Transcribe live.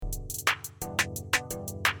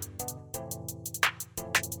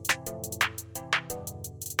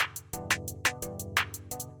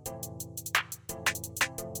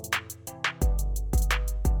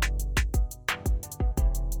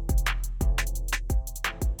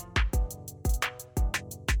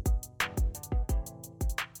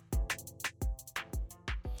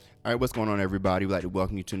All right, what's going on, everybody? We'd like to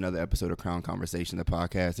welcome you to another episode of Crown Conversation, the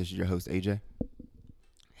podcast. This is your host, AJ.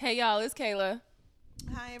 Hey, y'all, it's Kayla.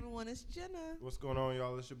 Hi, everyone. It's Jenna. What's going on,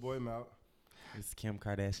 y'all? It's your boy, Mal. It's Kim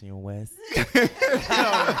Kardashian West. We got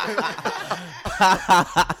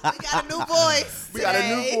a new voice. We got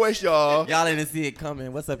a new voice, y'all. Y'all didn't see it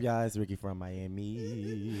coming. What's up, y'all? It's Ricky from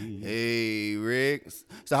Miami. Hey, Rick.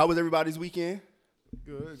 So how was everybody's weekend?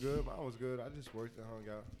 Good. Mine was good. I just worked and hung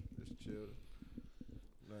out. Just chilled.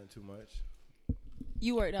 Nothing too much.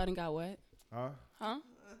 You worked out and got what? Huh?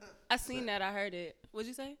 I seen that. I heard it. What'd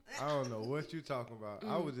you say? I don't know what you talking about.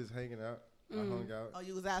 I was just hanging out. I hung out. Oh,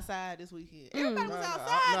 you was outside this weekend. Everybody was outside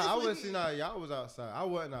I this wasn't. weekend. Y'all was outside. I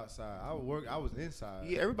wasn't outside. I was inside.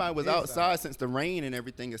 Yeah, everybody was Inside. outside since the rain and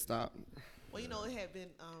everything had stopped. Well, you know, it had been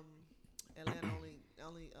Atlanta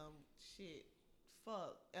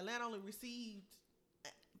Atlanta only received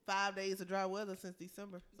 5 days of dry weather since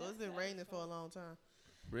December, so it's been raining for a long time.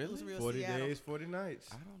 It was Really? real 40 Seattle. days, 40 nights.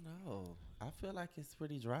 I don't know. I feel like it's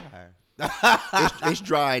pretty dry. It's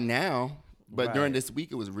dry now, but Right. during this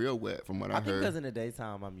week it was real wet from what I I think because heard. in the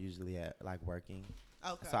daytime I'm usually at like working,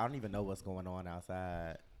 Okay. so I don't even know what's going on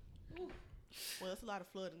outside. Well, it's a lot of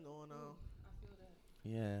flooding going on.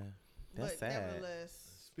 Yeah, that's But sad. nevertheless,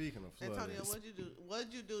 Speaking of flooding, Antonio, what'd you do?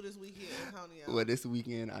 What'd you do this weekend, Antonio? Well, this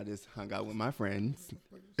weekend I just hung out with my friends.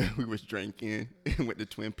 We was drinking and went to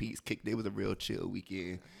Twin Peaks. It was a real chill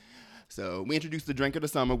weekend. So we introduced the drink of the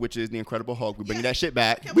summer, which is the Incredible Hulk. We bringing that shit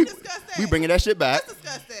back. Can we discuss that? We bringing that shit back. Let's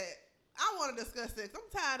discuss that. I want to discuss that 'cause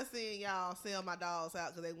I'm tired of seeing y'all sell my dogs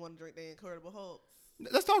out because they want to drink their Incredible Hulks.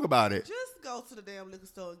 Let's talk about it. Just go to the damn liquor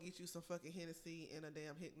store and get you some fucking Hennessy and a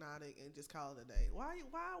damn Hypnotic and just call it a day. Why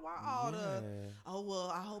all the? Oh well,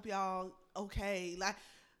 I hope y'all okay. Like,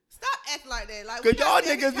 stop acting like that. Like, Cause y'all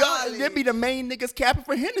niggas, they be the main niggas capping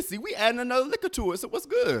for Hennessy. We adding another liquor to it, so what's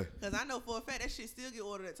good? Cause I know for a fact that shit still get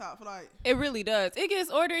ordered at Top Flight. It really does. It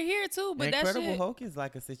gets ordered here too, but that Incredible shit. Hulk is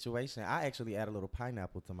like a situation. I actually add a little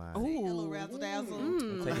pineapple to mine. A little razzle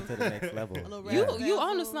dazzle. Take it to the next level. A little You razzle you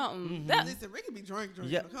on to dazzle. something? That Listen, Ricky be drinking.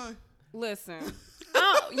 Yeah. Okay. listen.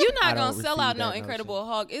 You're I not don't gonna sell receive out no that Incredible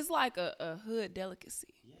Hulk. It's like a hood delicacy.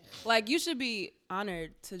 Like, you should be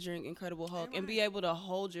honored to drink Incredible Hulk and be able to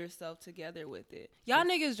hold yourself together with it. Y'all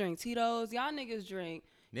niggas drink Tito's. Y'all niggas drink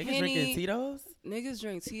Niggas Henny. drinking Tito's? Niggas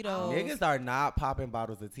drink Tito's. Niggas are not popping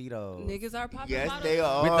bottles of Tito's. Niggas are popping Yes, bottles. they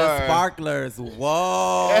are. With the sparklers.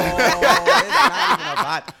 Whoa. It's not even a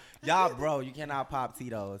bot. Y'all, bro, you cannot pop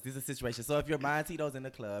Tito's. This is a situation. So if you're buying Tito's in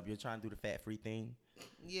the club, you're trying to do the fat-free thing.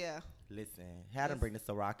 Yeah. Listen, have them bring the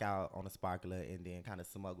Ciroc out on a sparkler and then kind of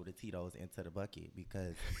smuggle the Tito's into the bucket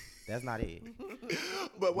because that's not it.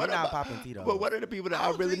 But We're not popping Tito's. But what are the people that I I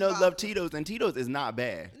don't really drink know vodka. love Tito's, and Tito's is not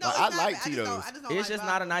bad. No, Like, it's I not like bad. Tito's. I just don't It's like just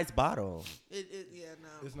not a vodka. nice bottle. Yeah,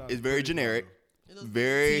 no. not It's very pretty generic, It looks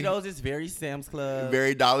very Tito's is very Sam's Club,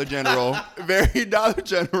 very Dollar General, very Dollar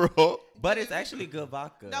General. but it's actually good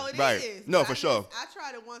vodka. No, it is. Right. No, for sure. I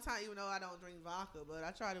tried it one time, even though I don't drink vodka, but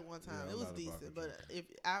I tried it one time. Yeah, it was I'm not a vodka decent, but drinker.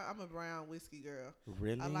 I'm a brown whiskey girl.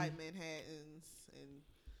 Really? I like Manhattans and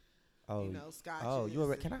oh, scotches. oh, you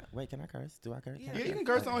a, can I curse? Do I curse? Yeah. Can I Yeah, you can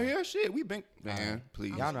curse? curse on here. Shit, we been man,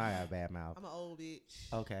 please. Y'all know I have a bad mouth. I'm an old bitch.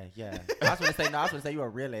 Okay, yeah. I was gonna say no. I was gonna say you a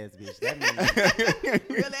real ass bitch. That means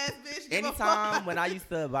Real ass bitch. give a anytime fuck. when I used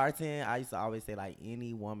to bartend, I used to always say like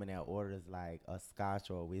any woman that orders like a scotch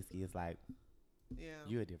or a whiskey is like Yeah.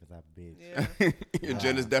 you a different type of bitch. Yeah. Your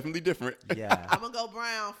gender's definitely different. Yeah. I'm gonna go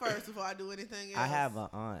brown first before I do anything else. I have an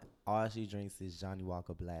aunt. All she drinks is Johnny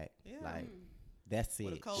Walker Black. Yeah. Like that's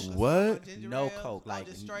With a it. Coke or What? something, or ginger No ale, coke, or like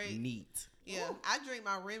just straight. neat. Yeah, I drink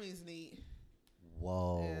my Remy's neat.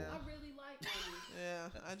 Whoa. Yeah. really like Yeah,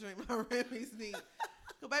 I drink my Remy's neat.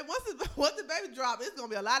 Cause baby, once the baby drop, it's gonna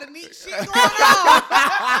be a lot of neat shit going on.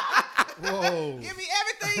 Whoa. Give me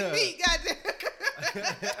everything neat, goddamn.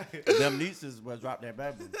 Them nieces will drop that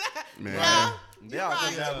baby. Man. Yeah, They you're all right.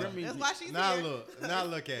 think that Remy- That's why she's Now here. look. Now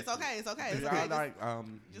look at It's okay. It's okay. It's Y'all okay. like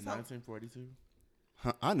Just hope- 1942.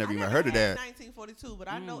 Huh, I never I even never heard of had that. 1942, but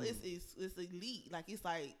I know it's elite. Like it's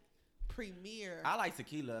like premier. I like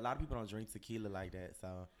tequila. A lot of people don't drink tequila like that.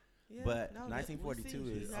 So, Yeah, but no, 1942 we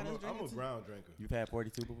see is. you I'm got us a drinking too. brown drinker. You've had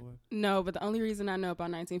 42 before? No, but the only reason I know about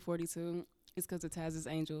 1942 is because of Taz's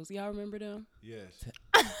Angels. Y'all remember them? Yes.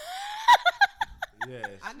 Yes.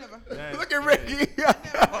 I never. That- Look at Ricky.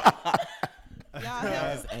 Y'all Taz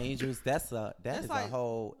have, Angels. That That's is like- a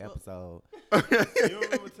whole episode. You don't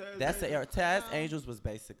remember Taz? That's Angels? Taz Angels was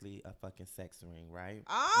basically a fucking sex ring, right?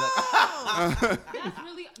 oh, That's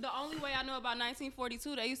really the only way I know about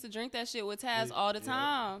 1942. They used to drink that shit with Taz all the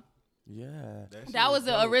time. Yeah. shit That was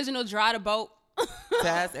the dope. original dry the boat.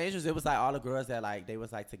 Taz Angels, it was like all the girls that like they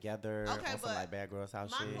was like together Okay, on some but like Bad Girls House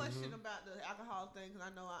My shit. question about the alcohol thing, because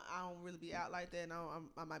I know I don't really be out like that, and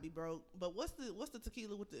I might be broke. But what's the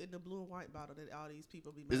tequila with in the blue and white bottle that all these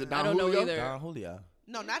people be buying? Is it I Don don't know Julio? either. Don Julio.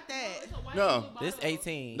 No, not that. No, This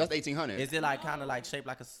 18. that's 1800. Is it like kind of like shaped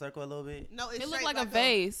like a circle a little bit? No, it's It looked shaped like a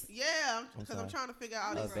vase. Yeah, because sorry. I'm trying to figure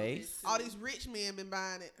out A all these vase? all these rich men been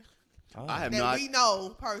buying it Oh. I have that not. we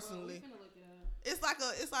know personally. It's like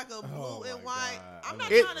a blue Oh and my white. God. I'm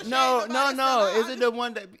not It, trying to shade no, nobody no, that's no. selling Is out. it the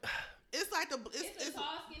one that? It's like the It's a tall,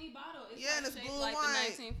 skinny bottle. It's Yeah, and it's shaped blue like and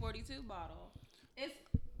white. the 1942 bottle. It's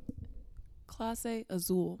Clase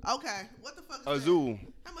Azul. okay. What the fuck is that? Azul.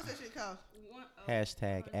 How much that shit cost?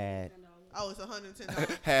 Hashtag ad. Oh, it's $110.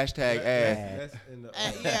 Hashtag ad. That's in the.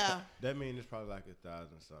 Yeah. That means it's probably like 1,000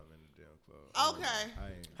 something in the damn club. Okay. I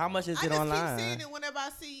ain't. How much is I it just online? keep seeing it whenever I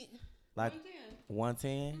see. Like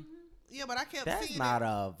 110. Yeah, but I kept That's seeing not it.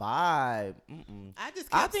 a vibe. Mm-mm. I just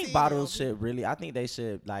kept I think seeing bottles it. should really. I think they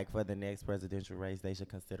should like for the next presidential race. They should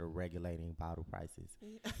consider regulating bottle prices.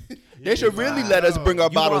 They should really let us bring our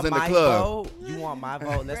You bottles want in the my club. vote? You want my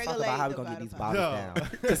vote? Let's talk about how we Regulate gonna the get these bottle bottles No.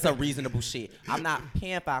 down. It's some reasonable shit. I'm not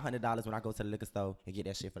paying $500 when I go to the liquor store and get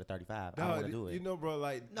that shit for the $35. I don't want to do it. You know, bro,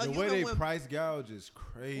 like No, the you way know they when- price gouge is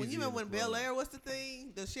crazy. When you remember when in the Bel club. Air was the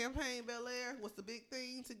thing, the champagne Bel Air was the big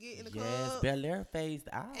thing to get in the Yes, club. Bel Air phased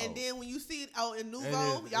out. And then when you see it out in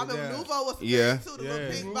Nouveau, And y'all remember yeah. Nouveau was the Yeah. thing too, the little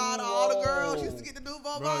Yeah. pink bottle. All the girls used to get the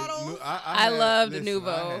Nouveau Bro, bottles. I had- love the listen,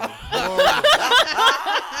 Nouveau. I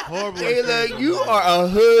had horrible Taylor, experience you with are a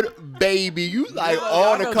hood baby. You like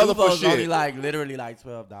all the Y'all know colorful Nouveau's only shit. like literally like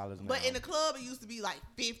 $12 now. But in the club, it used to be like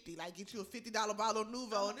 50, like get you a $50 bottle of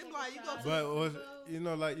Nouveau, and then like you go to But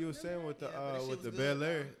was like you were saying with the Yeah, but that shit with the was good, Bel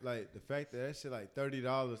Air, though. like the fact that shit like $30,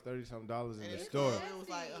 $30-something in in the the store. club, it was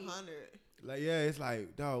like 100. Like yeah, it's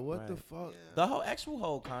like dog, what the Right. fuck? Yeah. The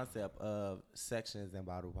whole concept of sections and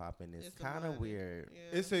bottle popping is It's the kind of money. weird.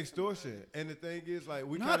 Yeah. It's extortion, and the thing is like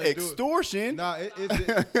we Not kind of do it. extortion. Nah,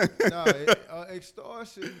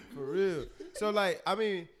 extortion for real. So like, I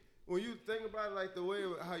mean, when you think about it, like the way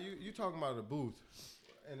how you talking about a booth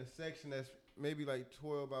in a section that's maybe like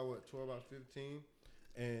 12 by 12 by 15,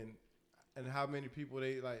 and how many people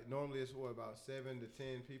they like normally it's what about 7 to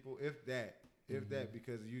 10 people, if that,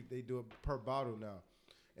 because they do it per bottle now,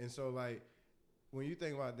 and so like when you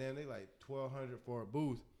think about damn, they like $1,200 for a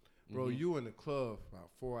booth, bro. You in the club for about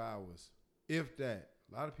 4 hours, if that.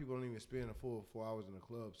 A lot of people don't even spend a full 4 hours in the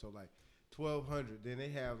club. So like 1,200. Then they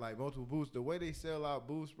have like multiple booths. The way they sell out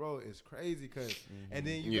booths, bro, is crazy. And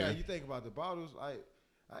then you think about the bottles. Like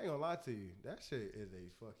I ain't gonna lie to you, that shit is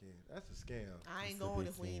that's a scam. I ain't going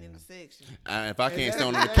if we ain't in the section. If I can't sit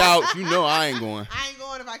on the couch, you know I ain't going. I ain't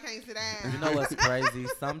going if I can't sit down. You know what's crazy?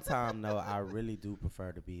 Sometimes though, I really do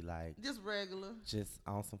prefer to be like Just regular. just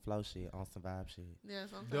on some flow shit, on some vibe shit. Yeah,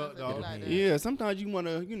 sometimes Duh, it be dog. like that. Yeah, sometimes you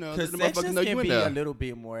wanna, let Because the motherfuckers sections know can you in be a there. little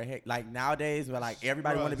bit more like nowadays, where like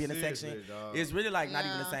everybody Bro, want to be in a seriously, section. dog. It's really like not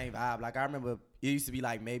even the Yeah. same vibe. Like I remember it used to be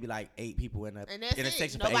like maybe like 8 people in a And that's it.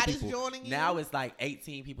 section for 8 Nobody's people. joining you. Now it's like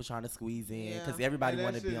 18 people trying to squeeze in because Yeah. everybody And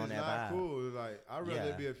want to shit be on is that not vibe. cool. It's like I'd rather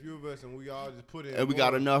Yeah. be a few of us and we all just put in. And we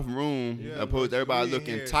got more. enough room Yeah, opposed to look, everybody we in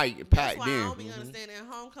looking here. tight and That's packed why I don't in. be understanding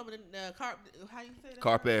homecoming how you say that?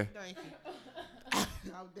 Carpe. Thank you.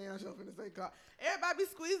 I'm damn sure finna say car. Everybody be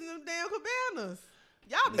squeezing them damn cabanas.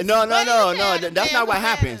 Y'all be No, sweating at them that's damn not what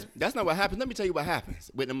happens. cabanas. That's not what happens. Let me tell you what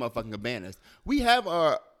happens with the motherfucking cabanas. We have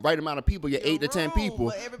our right amount of people, your Your 8 to 10 room, people,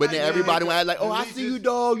 but but then everybody- everybody want to act like, The oh, I see you, leeches-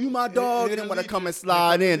 dog, you my dog, and then want to come and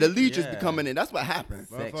slide in. The leeches be Yeah. coming in. That's what happens.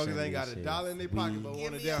 Motherfuckers ain't got a Section dollar in their pocket, but Give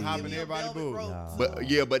want to me damn a- hop give in me a everybody's velvet booth. rope. Nah. But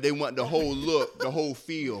yeah, but they want the whole look, the whole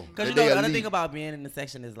feel. Because you that know they the other elite. thing about being in the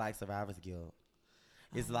section is like Survivor's Guild.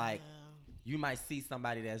 It's like you might see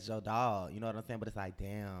somebody that's your dog, you know what I'm saying? But it's like,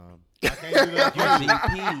 damn, I can't do that.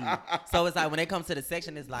 you're GP. So it's like when they come to the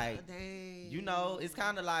section, it's like, Dang. you know, it's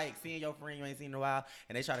kind of like seeing your friend you ain't seen in a while,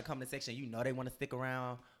 and they try to come to the section. You know they want to stick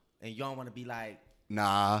around, and you don't want to be like,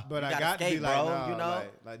 Nah. But You I gotta got to be skate, like, bro, nah, you know?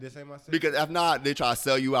 like this ain't my section. Because if not, they try to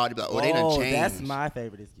sell you out. They be like, oh, they done changed. that's my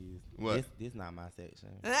favorite excuse. What? This not my section.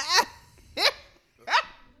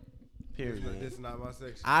 This Period. is not my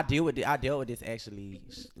section. I dealt with this actually,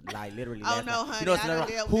 like literally. Oh, last no, night. honey, You know, it's I done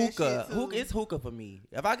another dealt with that hookah. shit, too. It's hookah for me.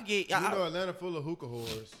 If I could get, You know Atlanta full of hookah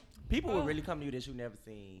whores. people would really come to you that you never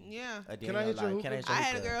seen. Yeah. A day Can in I hit your life. Can I hookah? hit your I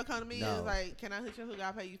had a hookah? girl come to me and No. was like, "Can I hit your hookah?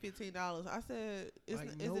 I'll pay you $15." I said, "Is Like,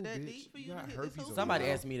 is no, it that bitch. deep for You you got to hit herpes this on hookah?" Somebody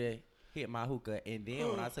No. asked me to hit my hookah, and then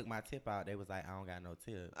when I took my tip out, they was like, I don't got no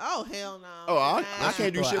tip. Oh hell no! Oh, I Nah.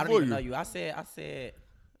 can't do Bro, shit I don't for even you. know you. I said,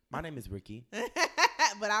 my name is Ricky.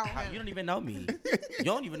 that, but I don't How- have You don't even know me. You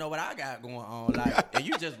don't even know what I got going on. Like, and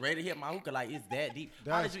you just ready to hit my hookah. Like, it's that deep.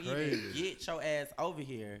 How That's did you crazy. even get your ass over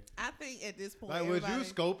here? I think at this point, Like, was you everybody-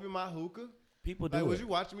 scoping my hookah? People do Like, was it. you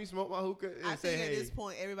watching me smoke my hookah and I say, think at hey, this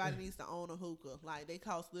point, everybody needs to own a hookah. Like, they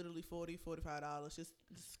cost literally $40-$45.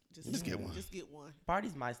 Just get one. Just get one.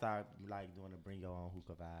 Parties might start like doing a bring your own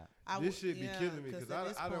hookah vibe. I this shit be yeah, killing me because at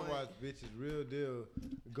this I don't point- watch bitches real deal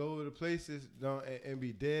go to places and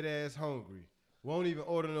be dead ass hungry. Won't even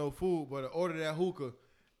order no food, but order that hookah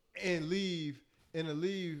and leave. And to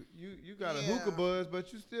leave, you got a Yeah. hookah buzz,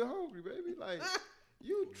 but you still hungry, baby. Like,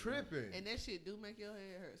 you tripping. And that shit do make your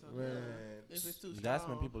head hurt sometimes. Man. If it's too strong. That's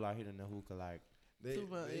when people are hitting the hookah like They, Too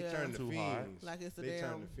much, they yeah. turn to Too hard. fiends. Like it's a they turn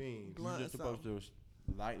damn to fiends. blunt. you're just supposed to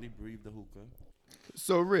lightly breathe the hookah.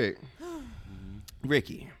 So Rick,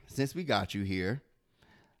 Ricky, since we got you here,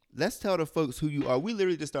 let's tell the folks who you are. We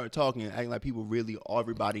literally just started talking and acting like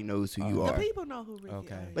everybody knows who you The are. people know who Ricky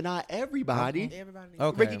Okay. is. But not everybody. Everybody needs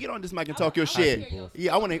Okay. Ricky, get on this mic and talk your shit. people.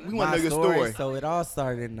 Yeah, we want to My know your story. So it all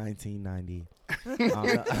started in 1990.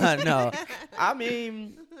 No, I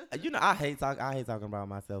mean, I hate talking about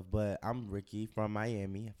myself, but I'm Ricky from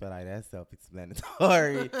Miami. I feel like that's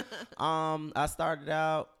self-explanatory. I started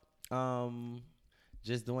out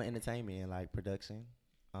just doing entertainment and like production.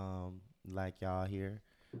 Like y'all here,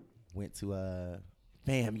 went to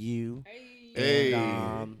FAMU. Hey.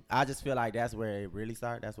 And, I just feel like that's where it really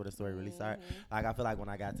started. That's where the story really started. Like I feel like when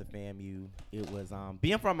I got to FAMU, it was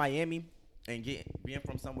being from Miami and being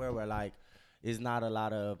from somewhere where like it's not a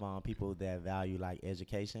lot of people that value like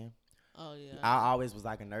education. Oh yeah. I always was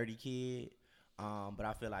like a nerdy kid, but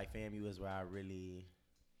I feel like FAMU is where I really.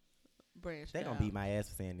 Branched They gonna out. beat my ass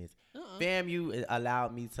for saying this. Uh-uh. FAMU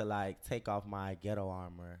allowed me to like take off my ghetto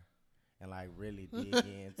armor and like really dig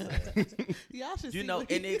into. Y'all should You see know,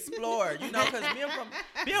 what and explore. You know, because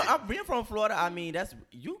being from Florida, I mean,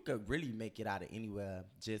 you could really make it out of anywhere.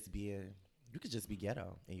 You could just be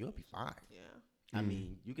ghetto and you'll be fine. Yeah. I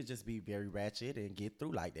mean, you could just be very ratchet and get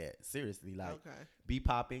through like that. Seriously, like Okay. be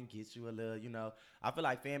popping, get you a little. You know, I feel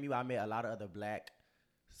like FAMU. I met a lot of other black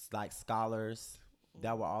like scholars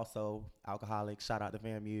that were also alcoholics. Shout out to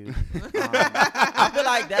FAMU. I feel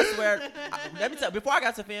like that's where. Let me tell you, before I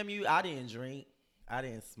got to FAMU, I didn't drink. I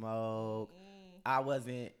didn't smoke. I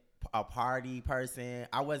wasn't a party person.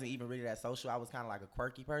 I wasn't even really that social. I was kind of like a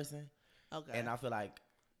quirky person. Okay. And I feel like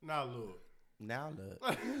Now look. now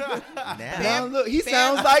look. now Now look, he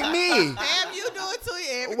sounds like me. Damn, you do it to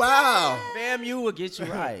you every Wow. FAMU will get you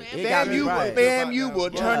right. It got me FAMU, right. FAMU will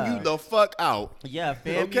turn Yeah. you the fuck out. Yeah,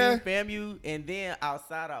 FAMU, Okay. FAMU, and then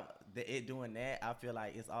outside of it doing that, I feel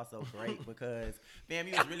like it's also great because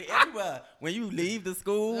FAMU is really everywhere. When you leave the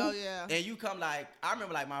school, Oh, yeah. and you come like, I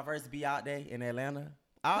remember like my first be out day in Atlanta.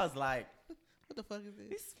 I was like, What the fuck is this?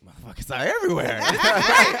 these motherfuckers are everywhere. This is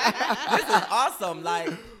great. This is awesome. Like,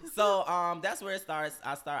 so that's where it starts.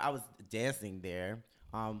 I was dancing there.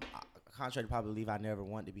 Contrary to probably believe, I never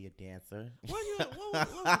wanted to be a dancer. What was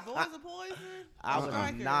Boys of Poison? I was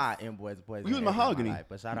Strikers. not in Boys and Boys. You was ever in my Mahogany. life,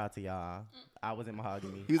 but shout out to y'all. I was in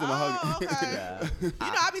Mahogany. He was in my hug. Oh, okay. Yeah. You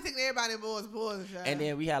know, I be thinking everybody in Boys of Poison. child. And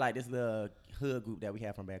then we had like this little hood group that we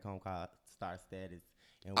had from back home called Star Status.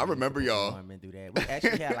 And I we used to remember y'all. perform and do that. We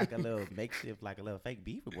actually had like a little makeshift, like a little fake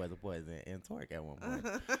beef with Boys of Poison and Torque at one point.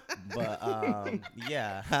 But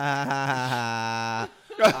yeah.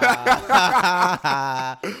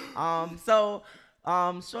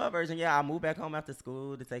 Short version, yeah, I moved back home after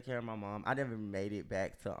school to take care of my mom. I never made it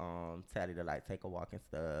back to Tally to like take a walk and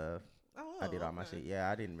stuff. Oh, I did all my okay. shit.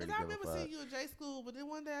 Yeah, I didn't really 'Cause I give a remember fuck. seeing you at J School, but then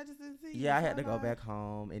one day I just didn't see you. Yeah, I so had to go like- back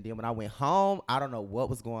home. And then when I went home, I don't know what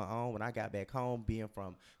was going on. When I got back home, being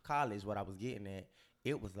from college, what I was getting at,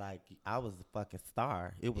 it was like I was a fucking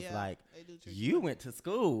star. It was Yeah, like they do treat you went to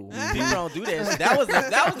school. People don't do that.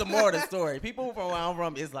 That was the moral of the story. People from where I'm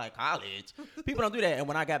from is like college. People don't do that. And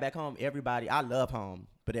when I got back home, I love home.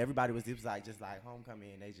 But everybody was just like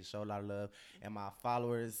homecoming. They just showed a lot of love. And my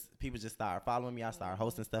followers, people just started following me. I started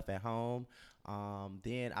hosting stuff at home.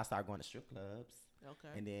 Then I started going to strip clubs.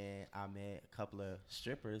 Okay. And then I met a couple of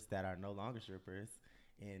strippers that are no longer strippers.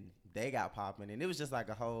 And they got popping. And it was just like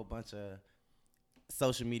a whole bunch of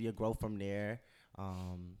social media growth from there.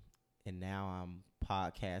 And now I'm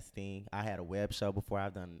podcasting. I had a web show before.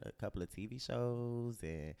 I've done a couple of TV shows.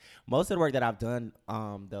 And most of the work that I've done,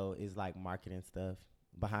 though, is like marketing stuff,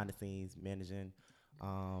 behind the scenes, managing.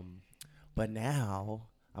 But now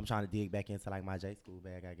I'm trying to dig back into like my J School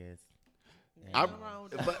bag, I guess. I- Nothing wrong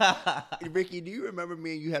with that. But Ricky, do you remember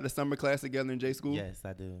me and you had a summer class together in J school? Yes,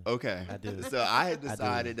 I do. Okay. I do. So I had do.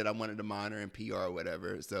 decided that I wanted to minor in PR or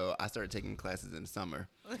whatever. So I started taking classes in the summer.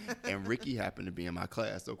 And Ricky happened to be in my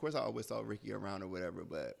class. So of course I always saw Ricky around or whatever.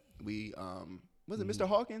 But we was it Mr.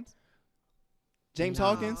 Hawkins? James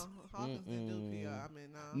Hawkins? Hawkins didn't do PR. I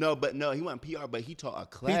mean, No, he wasn't PR, but he taught a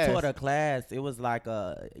class. He taught a class. It was like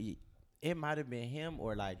it might have been him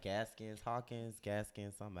or like Hawkins,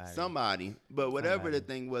 somebody. But whatever Somebody. the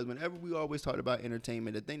thing was, whenever we always talked about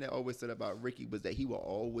entertainment, the thing that always said about Ricky was that he will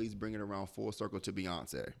always bring it around full circle to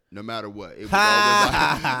Beyonce, no matter what. It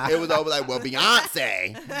was always like, well,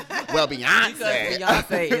 Beyonce. Well, Because Beyonce.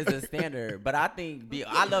 Beyonce is a standard, but I think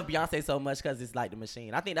I love Beyonce so much because it's like the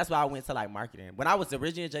machine. I think that's why I went to like marketing. When I was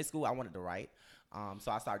originally in J school, I wanted to write,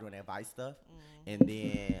 so I started doing advice stuff, and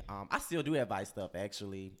then I still do advice stuff.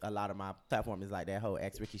 Actually, a lot of my platform is like that whole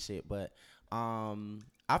X Ricky shit, but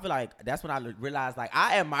I feel like that's when I realized like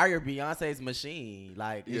I admire Beyonce's machine.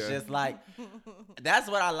 Like it's Yeah. just like that's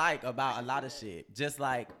what I like about a lot of shit. Just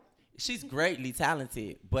like she's greatly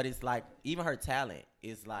talented, but it's like even her talent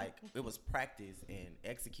is like it was practiced and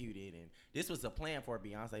executed, and this was a plan for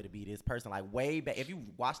Beyonce to be this person. Like way back, if you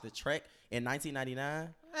watch the Trek in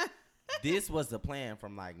 1999, this was the plan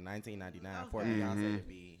from like 1999 for Beyonce to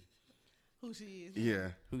be who she is. Yeah.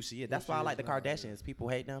 who she is. That's why I like the Kardashians. People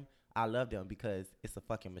hate them. I love them because it's a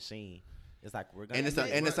fucking machine. It's like we're gonna. And it's do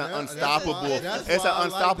it. an That's unstoppable. why- that's It's why an I like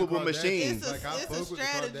the unstoppable Kardashians. machine. It's a, Like, I it's fuck a with the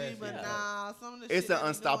strategy, Kardashians. but Yeah. nah, some of the It's shit an they be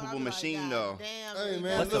unstoppable doing, I be machine, like, though. damn, Hey, dude,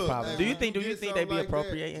 man, What's the look, problem? hey, Do you when think get they be something like that,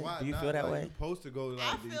 appropriating? why Do you not? feel that Like, way? You supposed to go like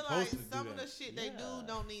I you feel like supposed to do some of that. the shit they do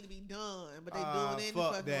don't need to be done, but they Ah, do it in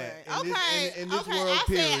fuck the fucking that. way. In this- Okay, in this okay. world, I said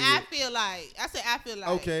period. I feel like.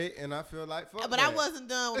 Okay, and I feel like fuck But that. I wasn't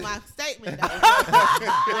done with my statement though.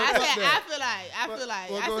 I feel like.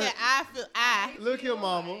 Well, I go said ahead. Look here,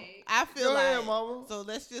 mama. I feel Go like. ahead, mama. So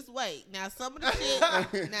let's just wait. Now some of the shit.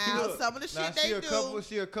 Look, some of the now shit they do.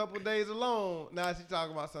 She a couple days alone. Now she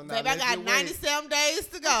talking about something. Baby, I got 97 days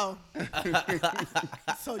to go.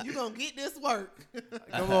 So you gonna get this work.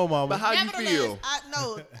 Come on, mama. But how you Nevertheless, feel?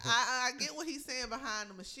 I get what he's saying behind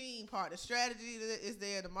the machine part. The strategy is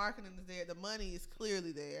there. The marketing is there. The money is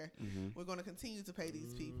clearly there. Mm-hmm. We're going to continue to pay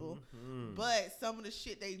these people. But some of the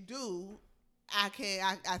shit they do, I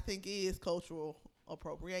think is cultural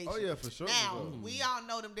appropriation. Oh yeah, for sure. Now, for sure. we all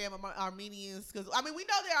know them damn Armenians, because, I mean, we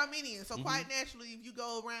know they're Armenians, so quite naturally, if you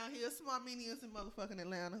go around here, some Armenians in motherfucking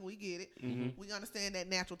Atlanta, we get it. We understand that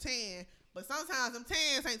natural tan, but sometimes them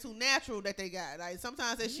tans ain't too natural that they got. Like,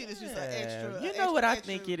 sometimes that shit is just an extra. You know what I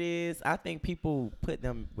think it is? I think people put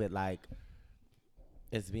them with like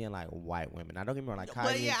as being like white women. I don't get me wrong, like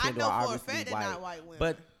But Kylie yeah, and I Kendall know are for a obviously fact they're white, not white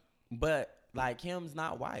women. but like Kim's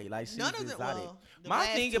not white. Like she's None of them. exotic. Well, the My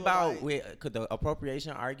last thing two are about white. with the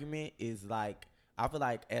appropriation argument is like I feel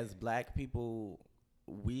like as black people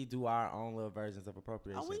we do our own little versions of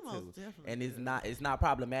appropriation we too, most definitely and do. it's not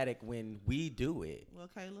problematic when we do it. Well,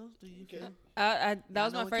 Kayla, do you feel? That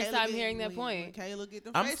was I my know first Kayla time get- hearing that when point. Kayla get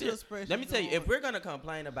them I'm facial serious. expressions. Let me tell you, if going. we're gonna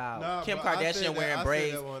complain about Nah, Kim bro, I said Kardashian that- wearing I said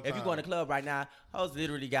braids, that one if you go in the time. club right now, hoes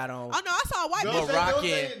literally got on Oh no, I saw a white Don't bitch. say-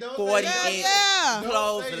 Moroccan don't say 40 that. inch Yeah.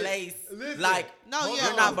 clothes, Don't say it. lace. Listen. Like, No, Hold yeah,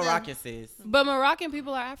 you're not most Moroccan, sis. But Moroccan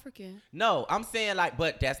people are African. No, I'm saying like,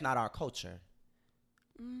 but that's not our culture.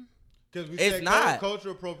 Because we It's said not.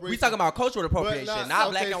 cultural appropriation. We talking about cultural appropriation, not- not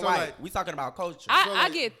okay, black and so white. like- We talking about culture. I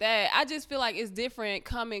like- get that. I just feel like it's different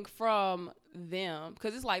coming from them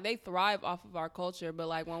because it's like they thrive off of our culture, but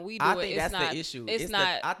like when we do I it, think it's that's not. the issue. It's the-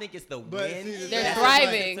 not. I think it's the But win. see, They're that's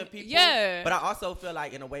thriving. attractive to people. Yeah. But I also feel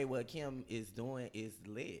like in a way what Kim is doing is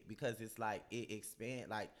lit because it's like it expand.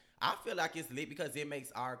 Like I feel like it's lit because it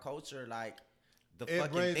makes our culture like the It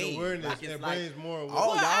fucking brings thing. awareness. Like, it's It like, brings more oh,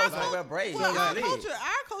 awareness. y'all was our gonna wear braids. Well, It's our lit.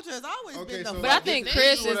 culture has always Okay, been the. so But I like, think this Chris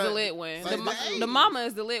is is what the I- lit one. like, The mama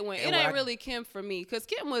is the lit one. It And ain't what I- really Kim for me because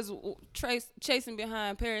Kim was chasing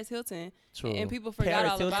behind Paris Hilton, True. and people forgot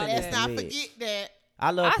Paris all Hilton about is Let's that. not lit. forget that.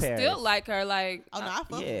 I love I Paris. still like her. Like, Oh no, I fuck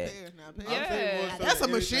Yeah. with Paris now. Paris. Yeah. saying more so That's a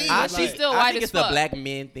than machine. anything, I, like- she's still I white think as it's a fuck. black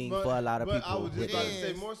men thing But- for a lot of but people. I was just with about it. to say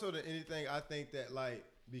Yes. more so than anything. I think that like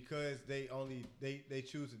because they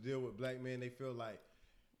choose to deal with black men, they feel like,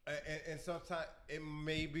 and sometimes it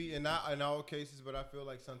may be, and not in all cases, but I feel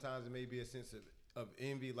like sometimes it may be a sense of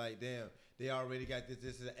envy. Like, damn, they already got this,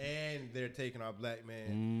 and they're taking our black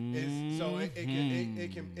man. So it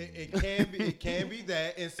can be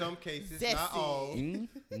that in some cases, not all.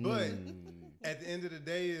 But at the end of the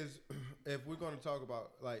day, is if we're going to talk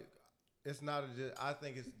about like, it's not I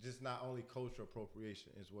think it's just not only cultural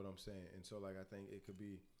appropriation is what I'm saying, and so like I think it could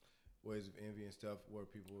be ways of envy and stuff where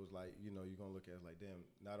people was like, you're gonna look at it like, damn,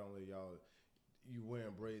 not only y'all you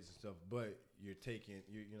wearing braids and stuff, but you're taking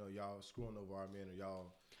you know y'all screwing over our men or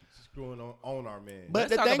y'all screwing on our men. But Let's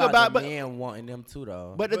the talk thing about about the men wanting them too,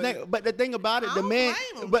 though. But the thing about it, I the don't men,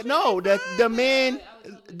 blame 'em. but Shit, no, they the men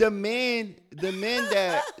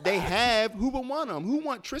that they have, who would want them? Who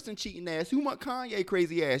want Tristan cheating ass? Who want Kanye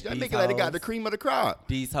crazy ass? Y'all These nigga like they got hoes. the cream of the crop.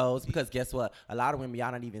 These hoes, because guess what? A lot of women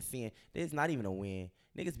y'all not even seeing. It's not even a win.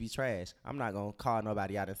 Niggas be trash. I'm not gonna call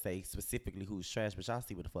nobody out and say specifically who's trash, but y'all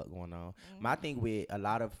see what the fuck going on. My thing with a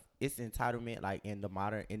lot of it's entitlement, like in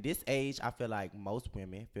this age, I feel like most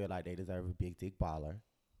women feel like they deserve a big dick baller.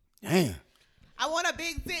 Damn. I want a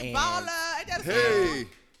big dick And- baller. Ain't that a Hey. song?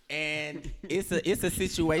 And it's a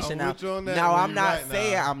situation I'm now. with you on that Now one, I'm you not right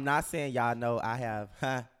saying now. I'm not saying y'all know I have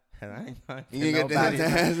I ain't fucking You ain't nobody got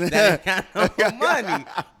that- that ain't got no money.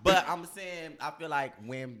 But I'm saying I feel like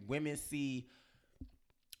when women see,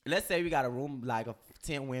 let's say we got a room like of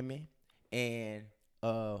 10 women and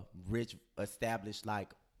a rich established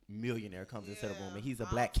like millionaire comes into the room and he's a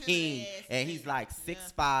all black 10 king ass and he's niggas. like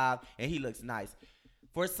 6'5" and he looks nice.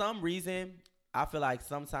 For some reason, I feel like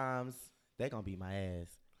sometimes they gonna beat my ass.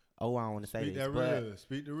 Oh, I don't want to say Speak this, that but real.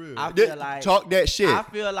 Speak the real. I feel like Talk that shit. I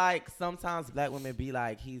feel like sometimes black women be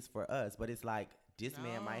like, he's for us, but it's like this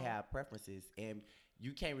man might No. have preferences, and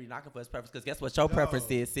you can't really knock him for his preference. Because guess what your No.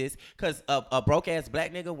 preference is, sis? Because a broke ass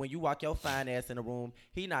black nigga, when you walk your fine ass in the room,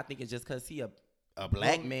 he not thinking just because he a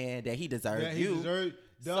black man that he deserves that he you. deserved.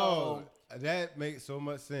 Dog, that makes so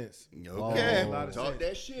much sense. Okay. Whoa. A lot of Talk sense.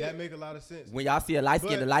 that shit. That make a lot of sense. When y'all see a light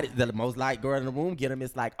skin, But- the most light girl in the room, get him.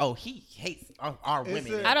 It's like, oh, he hates our It's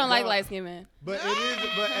women. a- I don't like No. light skinned men. But it is.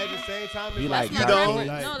 But at the same time, it's You like like My You don't? preference.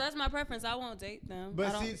 Like- No, that's my preference. I won't date them. But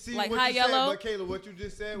I don't, see like what high you said, yellow. but Kayla, what you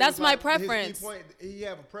just said. That's was my like his key preference. point. He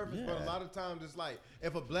have a preference, but a Yeah. lot of times it's like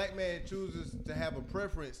if a black man chooses to have a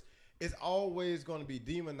preference, it's always going to be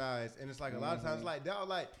demonized, and it's like a lot of times like dog,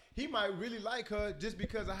 like he might really like her just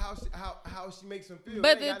because of how she makes him feel.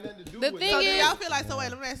 But It ain't got nothing to do the with thing So nothing. do is- y'all feel like, so wait,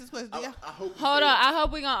 let me ask this question. Do y'all- I hope. Hold on. I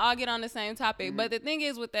hope we gonna all get on the same topic. But the thing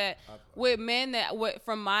is with that, with men, that what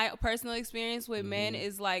from my personal experience with men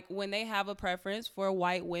is like when they have a preference for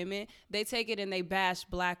white women, they take it and they bash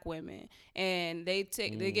black women, and they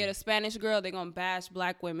get a Spanish girl, they gonna bash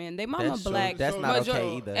black women. They mama That's true. black. That's not major-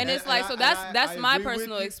 okay either. And it's like so that's I my agree with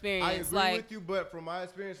personal you. experience. I agree Like with you, but from my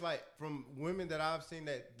experience, like from women that I've seen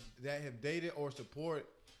that have dated or support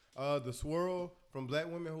the swirl from black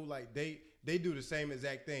women who like they do the same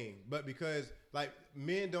exact thing, but because like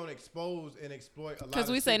men don't expose and exploit a lot. 'Cause of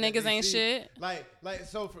we shit say that niggas they ain't see. shit. Like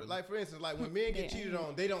so for instance, like when men get Yeah. cheated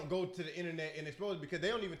on, they don't go to the internet and expose it because they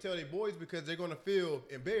don't even tell their boys because they're gonna feel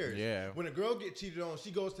embarrassed. Yeah. When a girl get cheated on,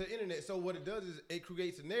 she goes to the internet. So what it does is it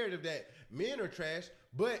creates a narrative that men are trash,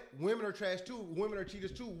 but women are trash too. Women are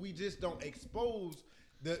cheaters too. We just don't expose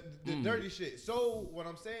the dirty shit. So what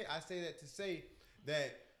I'm saying, I say that to say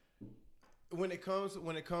that when it comes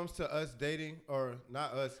to us dating, or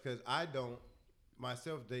not us, because I don't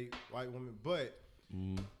myself date white women, but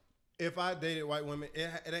if I dated white women, it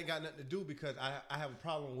ain't got nothing to do because I have a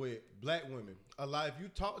problem with black women. If you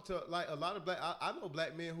talk to like a lot of I know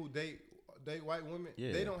black men who date white women,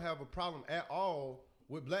 Yeah. they don't have a problem at all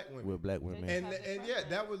with black women. with black women. And yeah,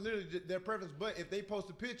 that was literally their preference. But if they post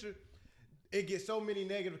a picture, it gets so many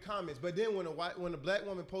negative comments. But then when a black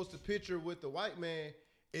woman posts a picture with the white man,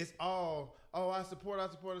 it's all, oh, I support.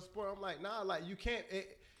 I'm like, nah, like you can't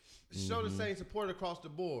show the same support across the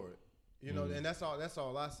board. You know, and that's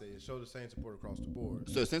all I say is show the same support across the board.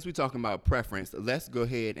 So since we're talking about preference, let's go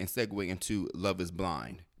ahead and segue into Love is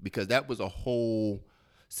Blind, because that was a whole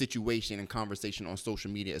situation and conversation on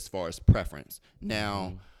social media as far as preference.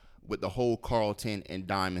 Now, with the whole Carlton and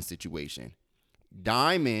Diamond situation,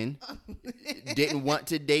 Diamond didn't want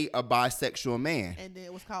to date a bisexual man. And then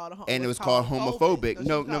it was called homophobic. So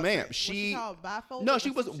No, she ma'am. called- She- was she called biphobic No, or she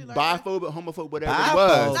was some shit like that? biphobic, homophobic, whatever Biphobic. it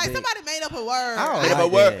was. Like somebody made up a word. I don't Yeah, like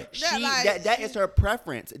but word, that. she like- that is her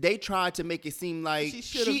preference. They tried to make it seem like She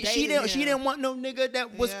she should've dated she him. didn't want no nigga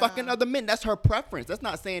that was Yeah. fucking other men. That's her preference. That's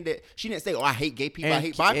not saying that she didn't say, "Oh, I hate gay people. I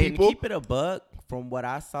hate bi and people." keep it a buck. From what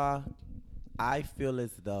I saw, I feel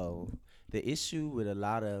as though the issue with a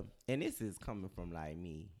lot of, and this is coming from like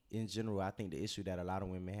me in general, I think the issue that a lot of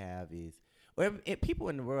women have is, or people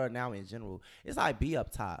in the world now in general, it's like be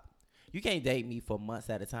up top. You can't date me for months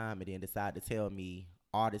at a time and then decide to tell me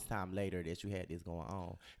all this time later that you had this going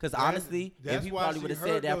on. Because honestly, if you probably would have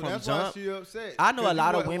said that from jump, she upset. I know a 'Cause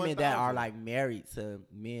lot you of wasn't women that are 1,000. like married to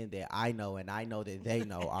men that I know, and I know that they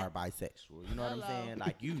know are bisexual. You know what I'm Hello. saying?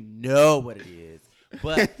 Like you know what it is,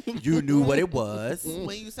 but you knew what it was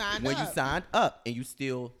When you signed when up. you signed up, and you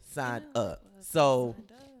still signed up. So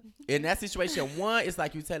in that situation, one, it's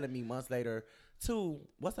like you telling me months later. Two,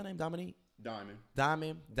 what's her name, Dominique?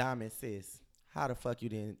 Diamond, sis. How the fuck you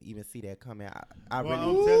didn't even see that coming? I Well,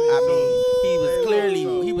 really, I'm telling you, I so-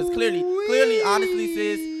 mean, he was clearly, honestly,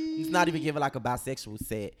 sis. He's not even giving like a bisexual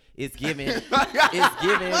set. It's giving. It's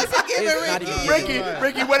giving. What's it giving, it's not Ricky? even Ricky, giving. Right.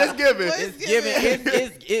 Ricky, what is giving? What It's It's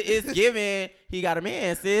giving. It's giving. He got a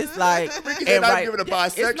man, sis. Like, Ricky said not giving a yeah,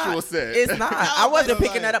 it's bisexual not- set. It's not. I wasn't So,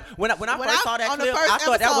 picking like- that up when I When first saw that on the clip. first I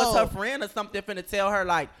thought that was her episode. friend or something finna tell her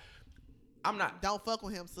like, I'm not. Don't fuck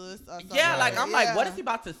with him, sis. or something. Yeah, like I'm like, what is he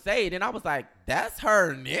about to say? Then I was like, that's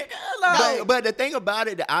her nigga. Like, But the thing about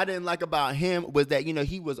it that I didn't like about him was that, you know,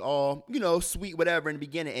 he was all, you know, sweet, whatever in the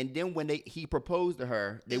beginning. And then when he proposed to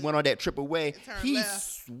her, they went on that trip away. Turned He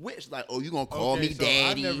left. switched like, oh, you going to call Okay, me so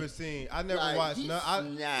daddy. I never Like, watched. he No,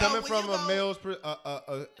 snapped. coming So from when a you male's,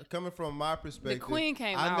 coming from my perspective, queen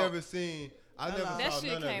came I out. never seen. I never That saw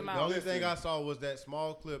shit none came of it. out. The only thing I saw was that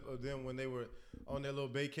small clip of them when they were on their little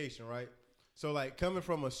vacation, right? So like coming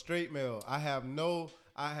from a straight male, I have no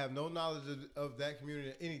knowledge of that community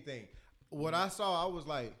or anything. What I saw, I was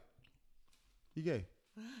like, he gay.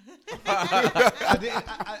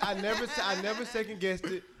 I never second guessed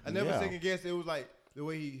it. I never Yeah. second guessed it. It was like the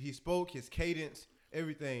way he spoke, his cadence,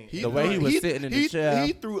 everything. The way he was sitting in the chair.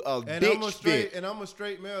 He threw a And I'm a bitch straight fit. and I'm a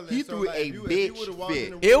straight male. He and so, threw like, a if you bitch would've walked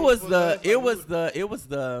in fit. the it room was for the last, like, it was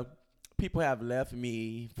the people have left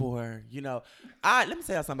me for, you know. Let me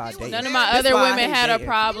tell you something about He was dating. None of This my other is why I women hate had a dating.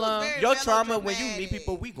 problem. very Your trauma when you meet melodramatic.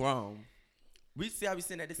 people, we grown. We see how we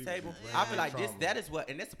sitting at this table. bring I feel their like this. trauma. That is what,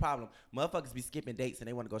 and that's the problem. Motherfuckers be skipping dates and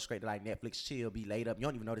they want to go straight to like Netflix, chill, be laid up. You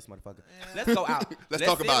don't even know this motherfucker. Let's go out. Let's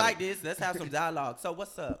talk sit about like it. this. Let's have some dialogue. So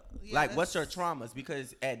what's up? Yeah, Like, what's your traumas?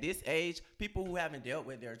 Because at this age, people who haven't dealt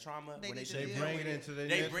with their trauma They when they need to should deal deal bring with it it, into their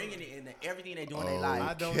they next bringing one. it into everything they do in their life.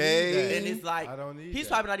 I don't Okay. need that. And it's like I don't need he's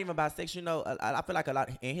that. probably not even bisexual. You know, I feel like a lot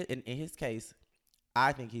in his case,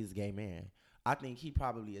 I think he's a gay man. I think he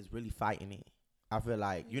probably is really fighting it. I feel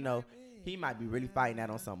like, you know, he might be really fighting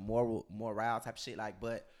that on some moral type shit. Like,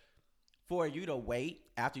 but for you to wait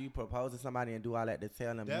after you propose to somebody and do all that to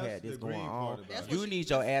tell them That's you had this the going green on, part about That's it. what you she- need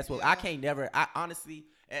your ass whooped. yeah. I can't never. I honestly,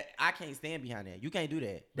 I can't stand behind that. You can't do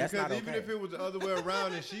that. That's Because not even okay. if it was the other way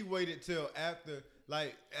around and she waited till after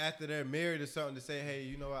they're married or something to say, hey,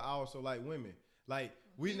 you know what, I also like women. Like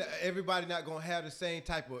everybody not gonna have the same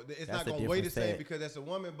type of. It's That's not a gonna weigh the different same set. because that's a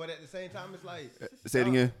woman. But at the same time, it's like Say it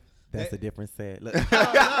again. That's a different set. Look, no,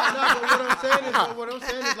 but what I'm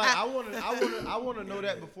saying is like I want to know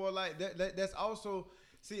that before like that's also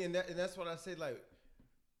see and that's what I said like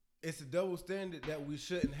it's a double standard that we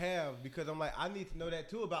shouldn't have because I'm like I need to know that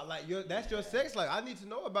too about like that's your sex life. I need to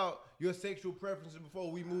know about your sexual preferences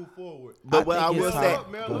before we move forward. But what I think will it's say,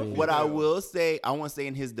 hard. Go ahead. what I will say, I won't say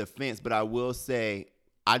in his defense, but I will say,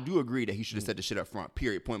 I do agree that he should have said the shit up front.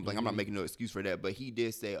 Period. Point blank. I'm not making no excuse for that. But he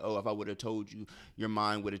did say, "Oh, if I would have told you, your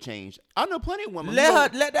mind would have changed." I know plenty of women. who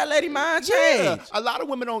don't- let that lady mind Yeah, change. a lot of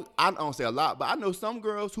women don't. I don't say a lot, but I know some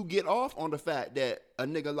girls who get off on the fact that a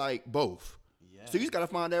nigga like both. So you just gotta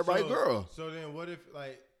find that right girl. So then what if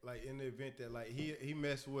like in the event that like he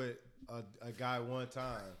messed with a guy one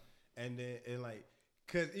time and then and like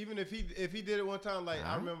cause even if he did it one time like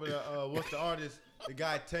I remember what's the artist the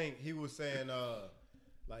guy Tank he was saying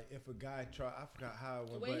like if a guy tried I forgot how it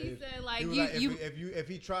went When but he if, said, like, he was you- if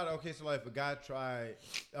he tried okay so like if a guy tried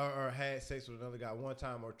or had sex with another guy one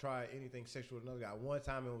time or tried anything sexual with another guy one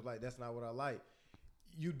time and was like that's not what I like.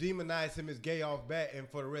 You demonize him as gay off bat and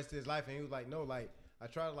for the rest of his life and he was like no like I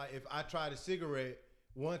tried like if I tried a cigarette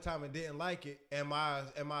one time and didn't like it am I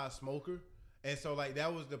a smoker and so like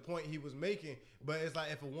that was the point he was making but it's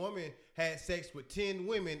like if a woman had sex with 10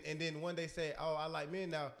 women and then one day say oh I like men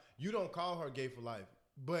now you don't call her gay for life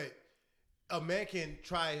but a man can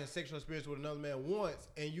try a sexual experience with another man once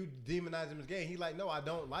and you demonize him as gay he like no I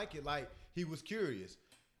don't like it like he was curious.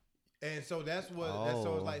 And so that's what. That's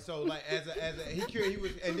so it's like so like as a he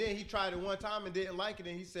was and then he tried it one time and didn't like it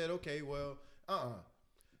and he said okay well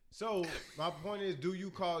So my point is do you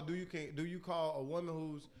call a woman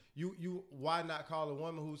who's you why not call a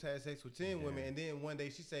woman who's had sex with 10 women and then one day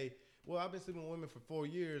she say well I've been sleeping with women for 4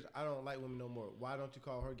 years I don't like women no more why don't you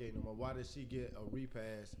call her gay no more why does she get a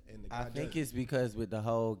repass and the guy I think doesn't? it's because with the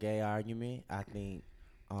whole gay argument, I think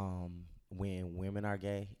when women are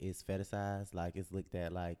gay, it's fetishized. Like it's looked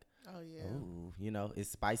at like, Oh yeah. ooh, you know, it's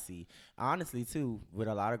spicy. Honestly, too, with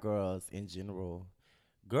a lot of girls in general,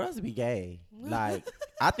 girls be gay. Like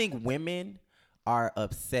I think women are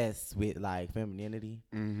obsessed with like femininity,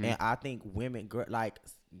 and I think women, like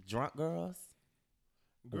drunk girls.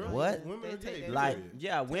 Girls, What? women are They take gay, that Like period.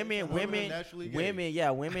 yeah, women, Women are naturally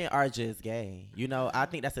gay. women are just gay. You know, I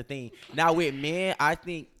think that's the thing. Now with men, I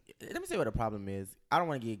think let me say what the problem is. I don't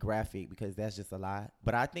want to get graphic because that's just a lot,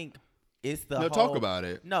 but I think it's the No, whole, talk about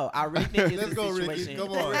it. No, I really think it's Let's a go, situation. Ricky.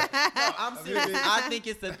 Come on. No, I'm serious. I think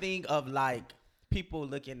it's a thing of like people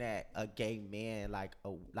looking at a gay man like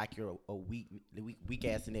you're a weak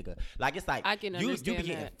ass nigga. Like it's like I can you be understand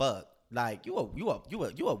getting that. fucked. Like you a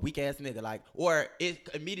weak ass nigga. Like, or it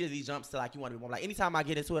immediately jumps to like you want to be more. Like anytime I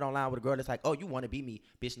get into it online with a girl, it's like, oh, you want to be me,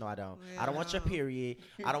 bitch? No, I don't. I don't want your period.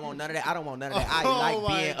 I don't want none of that. I don't want none of that. I Oh like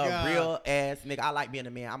my being God. a real ass nigga. I like being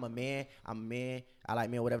a man. I'm a man. I like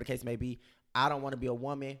men, whatever the case may be. I don't want to be a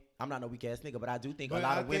woman. I'm not no weak ass nigga, but I do think But a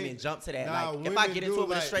lot I of women think- jump to that. nah, Like if I women get into do it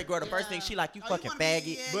with a like- straight girl, the first Yeah. thing she like, you Oh, you fucking wanna be-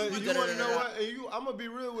 faggot. yeah, But you you want to know da-da-da-da. what? And I'm gonna be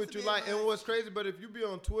real with It's you, a bit like, and much. what's crazy. But if you be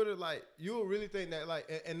on Twitter, like, you'll really think that,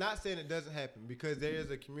 like, and not saying it doesn't happen because there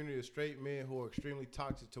is a community of straight men who are extremely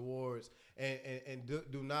toxic towards and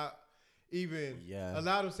do not even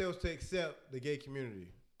allow themselves to accept the gay community.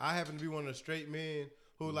 I happen to be one of the straight men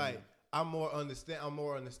who, like, I'm more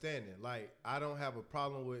understanding. Like, I don't have a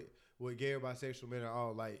problem with gay or bisexual men at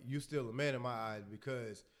all. Like, you still a man in my eyes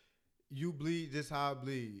because you bleed just how I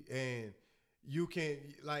bleed, and you can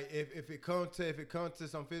like if it comes to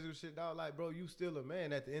some physical shit, dog. Like, bro, you still a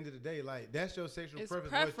man at the end of the day. Like, that's your sexual It's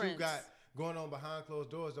preference. What you preference. got going on behind closed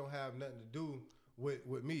doors don't have nothing to do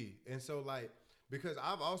with me. And so, like, because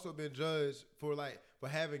I've also been judged for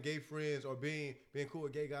having gay friends or being cool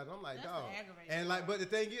with gay guys. I'm like, That's dog. the aggravating And like, part. but the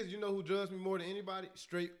thing is, you know who judged me more than anybody?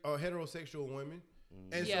 Straight or heterosexual women.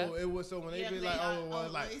 And Yeah. so it was when they Yeah, be they like, are, oh, well,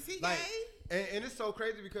 oh, like, is he like, gay? and it's so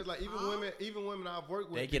crazy because like even women I've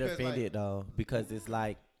worked with, They get because, like, offended though because it's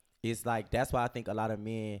like that's why I think a lot of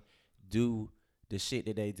men do the shit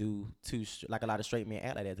that they do to like a lot of straight men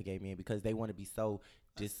act like that to gay men because they want to be so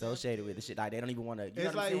dissociated with the shit. Like they don't even want to.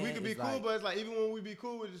 It's like we could be cool, but it's like even when we be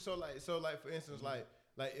cool with it, so like for instance, like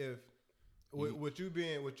if with you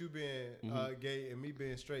being gay and me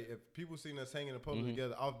being straight, if people seen us hanging in public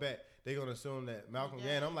together off bat, they gonna assume that Malcolm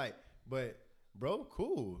gay. And I'm like, but bro,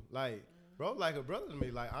 cool, like bro, like a brother to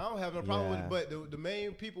me. Like I don't have no problem with it. But the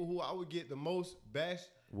main people who I would get the most bash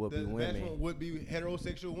Would be women. would be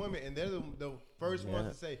heterosexual women, and they're the first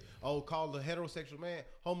ones to say, "Oh, call the heterosexual man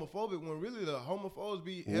homophobic," when really the homophobes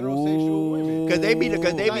be heterosexual women. Cause they be Like,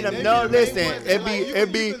 them. they No, be the main listen. ones. It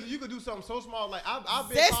Like, be. you could do something so small. Like I've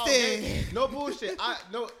been Zesty. called gay. No bullshit.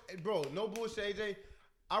 No bullshit, AJ.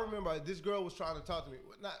 I remember this girl was trying to talk to me.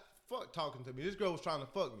 Not fuck talking to me. This girl was trying to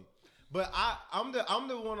fuck me. But I'm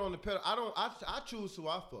the one on the pedal. I choose who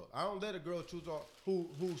I fuck. I don't let a girl choose on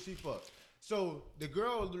who she fuck. So the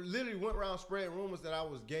girl literally went around spreading rumors that I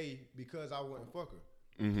was gay because I wouldn't fuck her.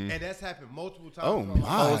 And that's happened multiple times. Oh, in my life. my.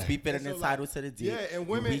 Hoes be feeling And so, entitled like, to the dick. yeah, and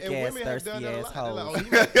You women weak and ass, women have thirsty done that a ass lot. They're hoes. like, oh,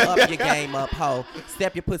 you might- Up your game up, hoe.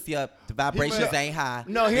 Step your pussy up. The vibrations ain't high.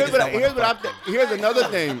 No, Niggas here's don't wanna fuck you. here's another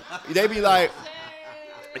thing. They be like,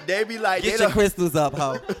 Get they your don't, crystals up,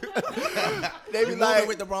 hoe. they be You're moving like,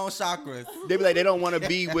 with the wrong chakras. they be like, they don't want to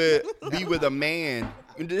be with a man.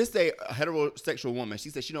 Just say a heterosexual woman. She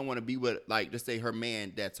said she don't want to be with, like, just say her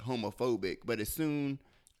man that's homophobic. But as soon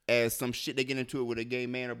as some shit they get into it with a gay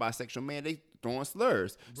man or bisexual man, they throwing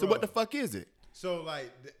slurs. So what the fuck is it? So like,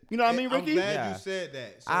 You know what I mean, Ricky? I'm glad Yeah. you said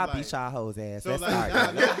that. So I'll like, beat y'all hoes ass. So Let's like,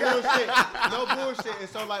 start. nah, no bullshit. And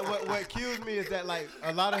so like, what kills me is that like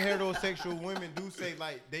a lot of heterosexual women do say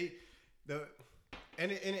like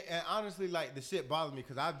and honestly like the shit bothers me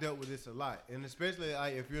because I've dealt with this a lot, and especially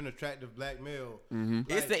like if you're an attractive black male, like,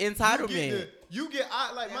 It's the entitlement. You get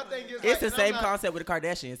my thing is It's like, the and I'm same not- concept with the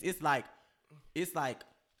Kardashians. It's like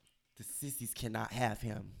the sissies cannot have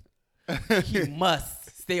him. He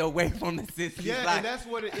must stay away from the sissies. Yeah, like, and that's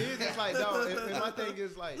what it is. It's like, dog, and my thing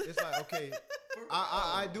is like, it's like, okay,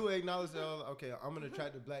 I do acknowledge that, okay, I'm an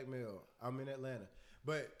attractive black male. I'm in Atlanta.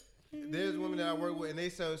 But there's women that I work with, and they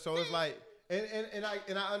so it's like, and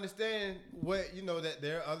I understand what, you know, that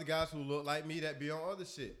there are other guys who look like me that be on other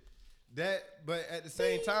shit. But at the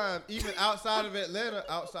same time, even outside of Atlanta,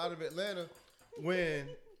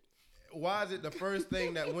 why is it the first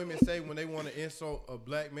thing that women say when they want to insult a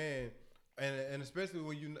black man, and especially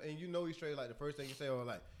when you know he's straight, like the first thing you say, or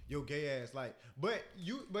like, yo, gay ass, like, but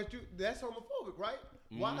you that's homophobic, right?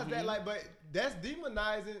 Why is that like? But that's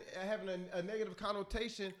demonizing, having a negative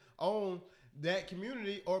connotation on that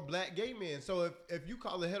community or black gay men. So if you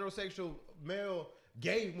call a heterosexual male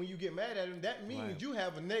gay when you get mad at him, that means you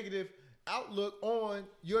have a negative outlook on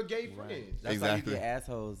your gay friends. That's Exactly. why you get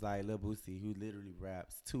assholes like Lil Boosie, who literally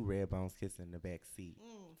raps 2 red bones kissing in the back seat.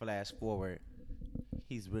 Flash forward,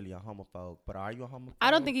 he's really a homophobe. But are you a homophobe?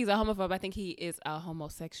 I don't think he's a homophobe. I think he is a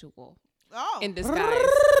homosexual. Oh. in disguise.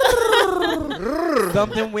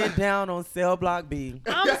 Something went down on cell block B.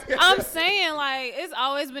 I'm saying, like, it's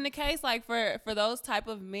always been the case, like, for those type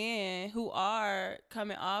of men who are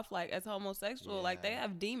coming off like as homosexual, like they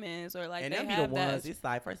have demons or like And they them be have the that. ones. It's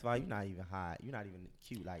like, first of all, you're not even hot. You're not even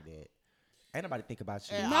cute like that. Ain't nobody think about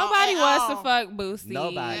you. Yeah. Nobody At wants all. to fuck Boosie.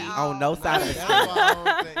 Nobody At on no all. side of the That's street. why I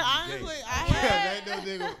don't think Honestly, gay. I That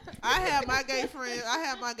nigga- have my gay friends. I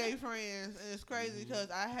have my gay friends, and it's crazy because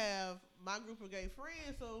I have my group of gay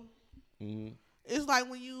friends. So Mhm. it's like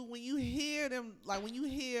when you hear them, like when you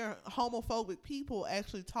hear homophobic people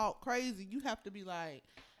actually talk crazy, you have to be like,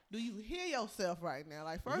 do you hear yourself right now?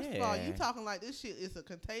 Like, first of all, Yeah. you talking like this shit is a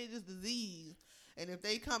contagious disease, and if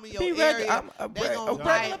they come in your Be area, I'm a, they a gonna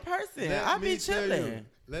regular bite. person. Let I me be tell you. chilling.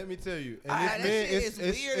 Let me tell you. And That it's men, shit it's,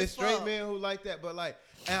 is weird it's as straight fuck. men who like that, but like,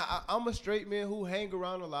 and I'm a straight man who hang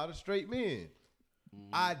around a lot of straight men.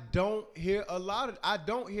 I don't hear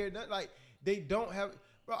nothing. Like, they don't have,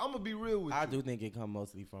 bro, I'm gonna be real with I you. do think it come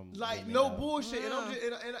mostly from Like, women, no though. bullshit. And I'm Yeah.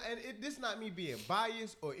 just, this not me being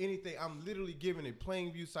biased or anything. I'm literally giving a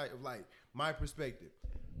plain view sight of like my perspective.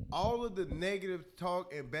 All of the negative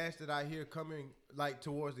talk and bash that I hear coming like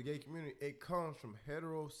towards the gay community, it comes from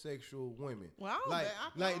heterosexual women. Well, I don't like, bet-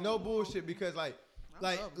 I like no don't- bullshit, because like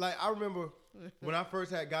love it. I remember when I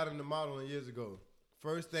first got into modeling years ago.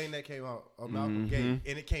 First thing that came out of Malcolm gay, and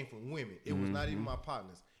it came from women. It was not even my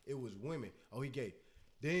partners. It was women. Oh, he gay.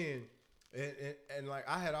 Then and like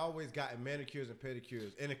I had always gotten manicures and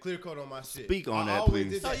pedicures and a clear coat on my shit. Speak on I that, always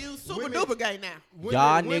please. did So that. you super Women- duper gay now.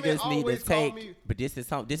 Y'all women niggas need to always call take, me- but this is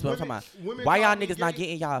what I'm talking about. women Why y'all call me niggas not gay.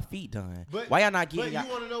 getting y'all feet done? But, Why y'all not but getting you y'all?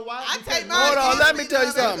 want to know why? I Because take my Hold on, kids let me to tell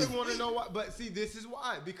you be done. something. You want to know why? But see, this is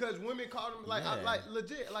why. Because women call them like, Yeah. like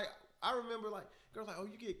legit. Like I remember, like girls like, oh,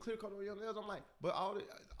 you get clear coat on your nails. I'm like, but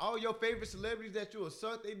all your favorite celebrities that you will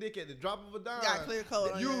suck they dick at the drop of a dime. Got clear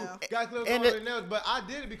coat on You your nails. got clear coat And on it- your nails, but I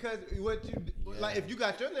did it because what you like. If you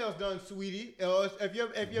got your nails done, sweetie, or if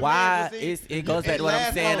your Why man is it goes back to what I'm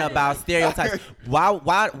lasts saying longer. about stereotypes?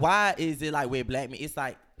 Why is it like with black men? It's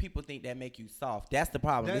like people think that make you soft. That's the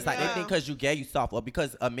problem. It's like they Yeah. think because you gay you soft, or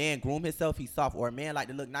because a man groom himself he's soft, or a man like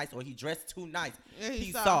to look nice, or he dressed too nice Yeah, he's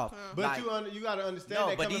he's soft. soft, But Like, you gotta understand. no,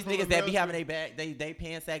 that but coming these from a niggas that be male having they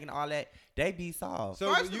pants sagging all that, they be soft.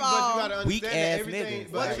 So First you, of but all, you gotta weak understand that ass everything,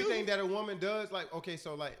 niggas, but like- everything that a woman does, like okay,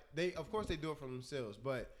 so like they, of course, they do it for themselves.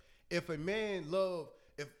 But if a man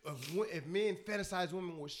if men fantasize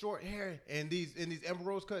women with short hair and these Amber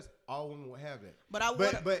Rose cuts, all women will have that. But I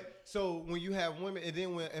would. But so when you have women, and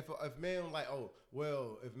then when if men like, oh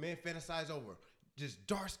well, if men fantasize over just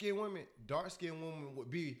dark skinned women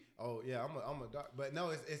would be, oh yeah, I'm a dark, but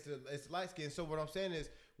no, it's light skin. So what I'm saying is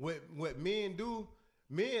what men do.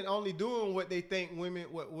 Men only doing what they think women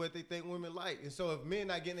what they think women like, and so if men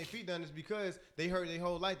not getting their feet done, it's because they heard their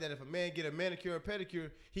whole life that if a man get a manicure or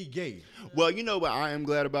pedicure, he gay. Well, you know what I am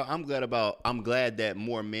glad about? I'm glad that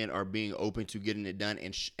more men are being open to getting it done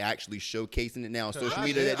and actually showcasing it now on social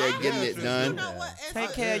media that they're getting it You done. know what?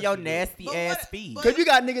 Take care of your nasty But ass what- feet. but- Cause you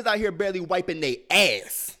got niggas out here barely wiping their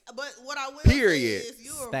ass. But what I will Period. say is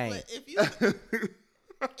you Stank. if you if we,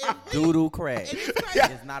 Doodle crack. and it's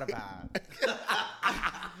crazy. It's not a vibe.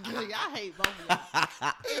 I hate both of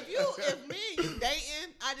y'all. If me and you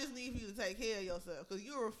dating, I just need you to take care of yourself because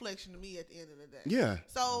you're a reflection of me at the end of the day. Yeah.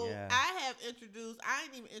 So Yeah. I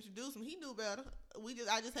ain't even introduced him. He knew better.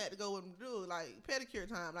 I just had to go with him to do it. Like pedicure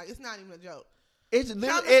time. Like it's not even a joke. It's Come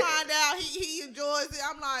literally to find out he enjoys it.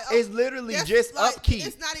 I'm like, oh, it's literally that's just like, upkeep.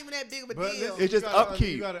 It's not even that big of a But deal. listen, It's you just gotta upkeep.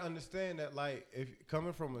 You gotta understand that, like, if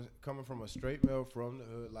coming from a straight male from the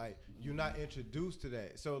hood, like, you're not introduced to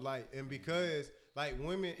that. So, like, and because like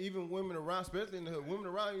women, even women around, especially in the hood, women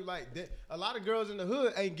around you, like, a lot of girls in the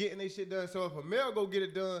hood ain't getting their shit done. So if a male go get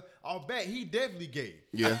it done, I'll bet he definitely gay.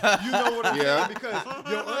 Yeah. You know what I'm Yeah. saying? Because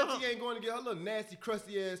your auntie ain't going to get her little nasty,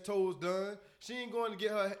 crusty ass toes done. She ain't going to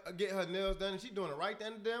get her nails done, and she doing it right there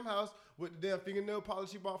in the damn house with the damn fingernail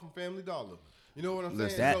polish she bought from Family Dollar. You know what I'm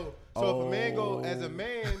Listen. saying? So if a man go as a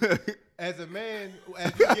man,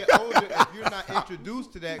 as you get older, if you're not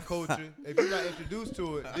introduced to that culture, if you're not introduced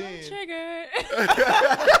to it, then Triggered.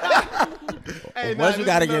 hey, What you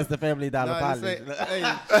got this is against the Family Dollar nah, polish? this ain't- this ain't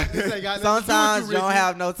got nothing to do with Sometimes you don't Ricky.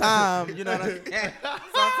 have no time. You know what I'm saying?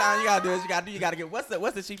 Sometimes you gotta do what you gotta do. You gotta get what's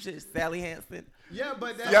the cheap shit? Sally Hansen. Yeah,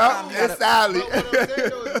 but that's Yeah, cool. it's Sally. But what I'm saying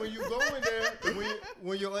though is when you go in there,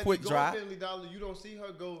 when your auntie Quick go dry. to Family Dollar, you don't see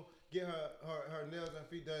her go get her nails and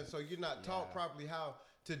feet done. So you're not taught properly how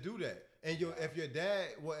to do that. And if your dad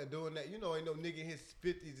wasn't doing that, you know, ain't no nigga in his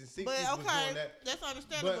 50s and 60s But was okay, doing that. that's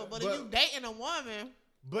understandable. But- But if you dating a woman,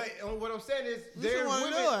 But what I'm saying is, You there's should wanna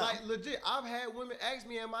women, do it. like legit, I've had women ask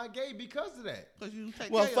me, am I gay because of that? Because you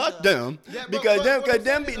take Well, care of fuck yourself. them. Yeah, but because what them, I'm cause them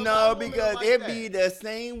saying be is a no, lot of women because like it that. be the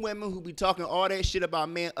same women who be talking all that shit about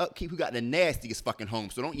man upkeep who got the nastiest fucking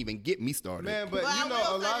home. So don't even get me started. Man, but But I you know, will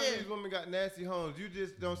a say lot of this. these women got nasty homes. You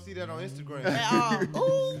just don't see that on Instagram. At all.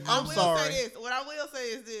 Ooh, I I'm will sorry. say this. What I will say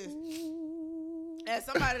is this. As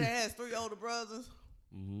somebody that has 3 older brothers,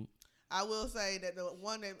 Mm-hmm. I will say that the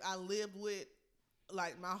one that I lived with,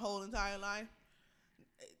 like my whole entire life,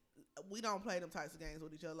 we don't play them types of games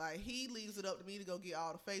with each other. Like he leaves it up to me to go get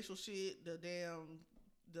all the facial shit, the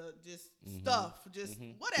just stuff, just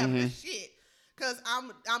whatever the shit. Cause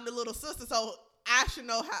I'm the little sister, so I should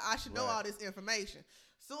know all this information.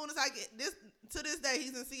 Soon as I get this, to this day,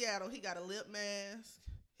 he's in Seattle. He got a lip mask.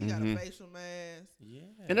 He got a facial mask. Yeah.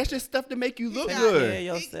 And that's just stuff to make you look got- good.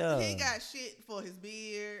 Yeah, yourself. He got shit for his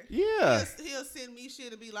beard. Yeah. He'll send me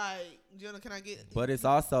shit and be like, Jenna, can I get? But it's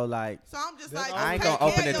also like, So I'm just That's like, all I ain't take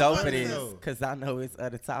gonna open care the of door your for this brothers. because I know it's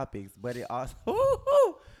other topics. But it also,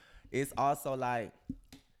 it's also like,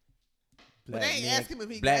 But they ain't ask him if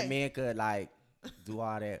he black gay. men could like do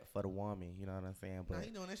all that for the woman. You know what I'm saying? Nah, But he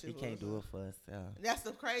doing that shit he for can't do it himself. for himself. That's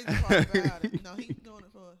the crazy part about it. No, he's doing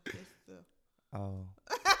it for himself. Oh,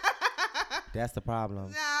 that's the problem.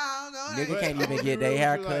 No, Nigga that can't ain't even I'm get their real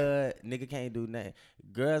hair with you, cut. Nigga can't do nothing.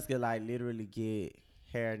 Girls can like literally get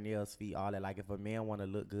hair, nails, feet, all that. Like if a man want to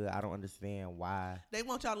look good, I don't understand why. They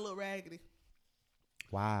want y'all to look raggedy.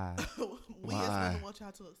 Why? We as Why? women want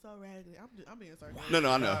y'all to look so raggedy. I'm being sarcastic. No,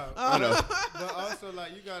 I know. I know. But also,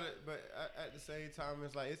 like, you gotta. But at the same time,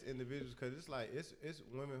 it's like it's individuals because it's like it's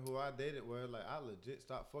women who I dated where like I legit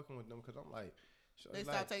stopped fucking with them because I'm like, They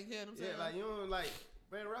like, stop taking care of themselves. yeah, like you know, like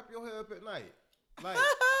man, wrap your hair up at night, like,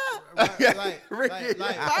 Ricky.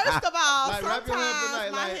 First of all, Like, wrap your hair up at sometimes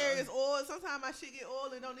night, my like, hair is oiled. Sometimes my shit get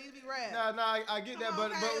oily and don't need to be wrapped. Nah, I get that, Come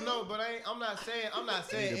but on, but Caleb. no, but I'm not saying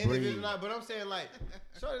to individual, breathe. not, but I'm saying like,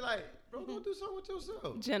 shorty, like, bro, go do something with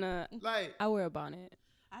yourself, Jenna, like. I wear a bonnet.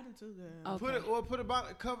 I do too, girl. Okay. Put a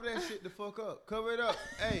bonnet, cover that shit the fuck up. Cover it up.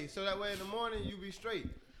 Hey, so that way in the morning you be straight. You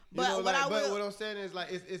But know, what like, I but will- what I'm saying is like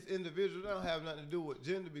it's individual. That don't have nothing to do with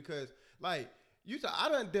gender because like I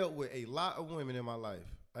done dealt with a lot of women in my life.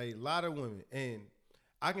 A lot of women. And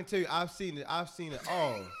I can tell you I've seen it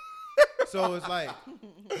all. So it's like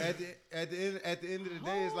at the end of the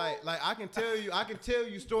day, it's like I can tell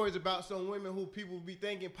you stories about some women who people be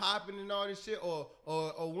thinking popping and all this shit, or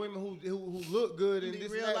women who look good and Be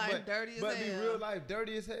this real and that, life dirty as but be hell. real life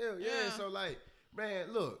dirty as hell. Yeah. Yeah. So like,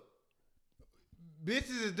 man, look,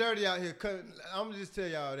 bitches is dirty out here. I'm gonna just tell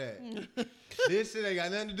y'all that this shit ain't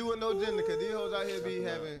got nothing to do with no gender, cause these hoes out here be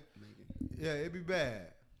having, yeah, it be bad.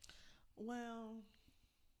 Well,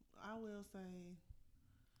 I will say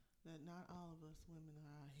that not all of us women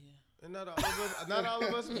are out here. And not all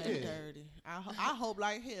of us That can. dirty. I hope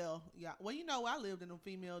like hell. Yeah. Well, you know, I lived in a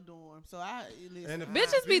female dorm, so listen. And the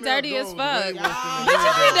Bitches be female dirty as dorms fuck. way worse than Y'all- the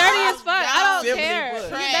Bitches be male dirty dorms. as fuck. I don't Simply care. put. Yeah,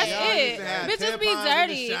 Trash. that's Y'all used it. to have Bitches be tampons in the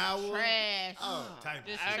dirty. shower. trash. Oh, type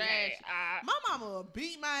Just of shit. trash. My mama would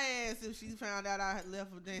beat my ass if she found out I had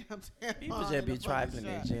left a damn tampon. People in just the be fucking trifling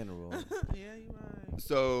in shop. general. Yeah, you right.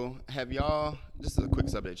 So have y'all? This is a quick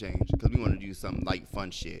subject change because we want to do some like fun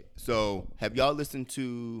shit. So have y'all listened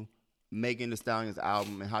to Megan Thee Stallion's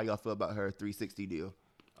album and how y'all feel about her 360 deal?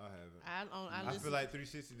 I haven't. I I listen. feel like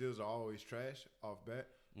 360 deals are always trash off bat.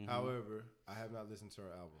 However, I have not listened to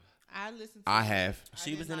her album. I listened. To I have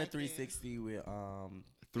She didn't was in a like it. 360 with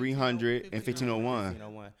 300 and 1501.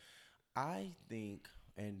 1501. I think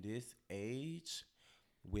in this age,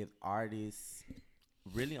 with artists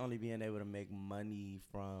really only being able to make money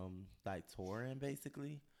from like touring,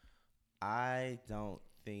 basically, I don't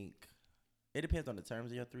think it depends on the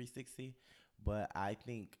terms of your 360, but I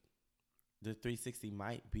think the 360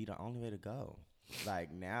 might be the only way to go.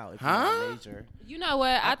 Like now, if you're Huh? a major, You know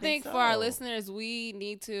what? I think think for our so. listeners, we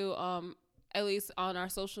need to at least on our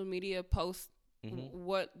social media post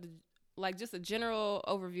what like just a general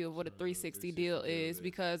overview of what a 360 deal is,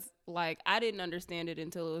 because like I didn't understand it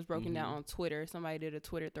until it was broken down on Twitter. Somebody did a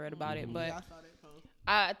Twitter thread about it, but Yeah, I saw that post.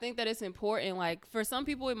 I think that it's important. Like for some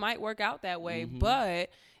people, it might work out that way, but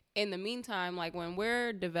in the meantime, like when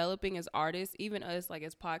we're developing as artists, even us like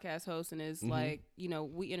as podcast hosts and as like, you know,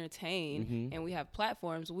 we entertain and we have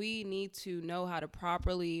platforms, we need to know how to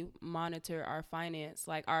properly monitor our finance,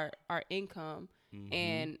 like our income.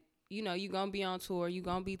 And you know, you gonna be on tour, you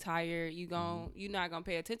gonna be tired, you're not gonna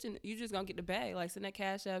pay attention, you just gonna get the bag, like send that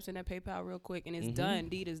Cash App, send that PayPal real quick, and it's done.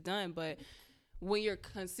 Deed is done. But when you're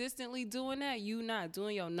consistently doing that, you not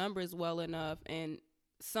doing your numbers well enough, and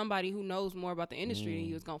somebody who knows more about the industry than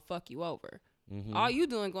you is gonna fuck you over. All you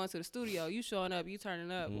doing going to the studio, you showing up, you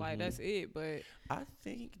turning up, like that's it. But I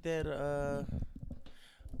think that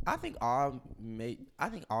I think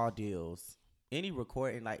all deals, any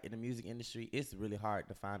recording like in the music industry, it's really hard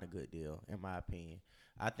to find a good deal, in my opinion.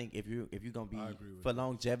 I think if you're gonna be for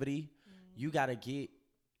longevity, you gotta get.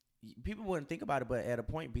 People wouldn't think about it, but at a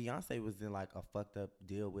point, Beyonce was in like a fucked up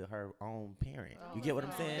deal with her own parent. You get what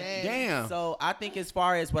I'm saying? Damn. So I think as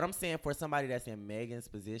far as what I'm saying for somebody that's in Megan's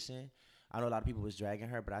position, I know a lot of people was dragging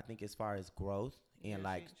her, but I think as far as growth and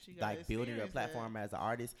she like building your experience platform as an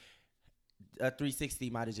artist, a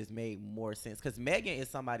 360 might have just made more sense because Megan is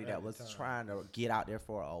somebody that was trying to get out there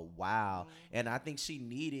for a while, and I think she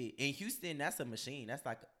needed in Houston. That's a machine. That's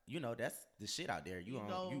like that's the shit out there. You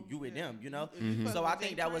with them, So I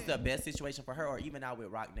think that was the best situation for her, or even now with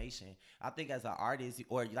Rock Nation. I think as an artist,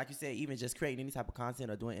 or like you said, even just creating any type of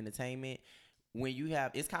content or doing entertainment, when you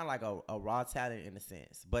have, it's kind of like a raw talent in a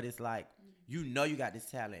sense, but it's like you got this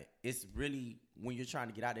talent. It's really when you're trying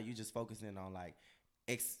to get out there, you just focusing on like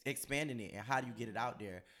expanding it and how do you get it out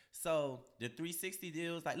there. So the 360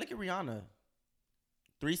 deals, like look at Rihanna,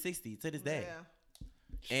 360 to this day,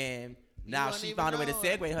 and now she found a way to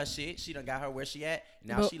segue her shit. She done got her where she at.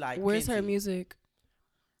 Now she like, where's her music?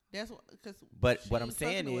 That's what. But what I'm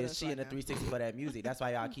saying is, she in the 360 for that music. That's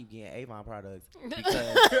why y'all keep getting Avon products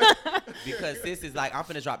because this is like, I'm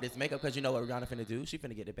finna drop this makeup because you know what Rihanna finna do. She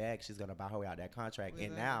finna get the bag. She's gonna buy her way out that contract,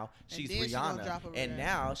 and now she's Rihanna, and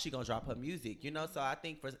now she gonna drop her music. So I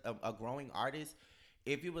think for a growing artist,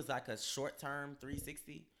 if it was like a short term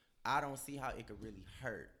 360, I don't see how it could really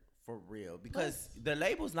hurt. For real, because the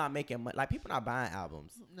label's not making money. Like people not buying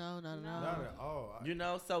albums. No. Not at all.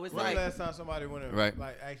 So it's when like the last time somebody went and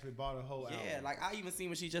like actually bought a whole album. Yeah, like I even seen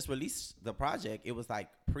when she just released the project, it was like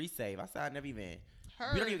pre-save. I said I never even.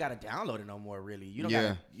 We don't even gotta download it no more. Really, you don't.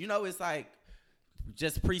 Gotta, it's like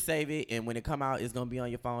just pre-save it, and when it come out, it's gonna be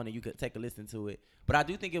on your phone, and you could take a listen to it. But I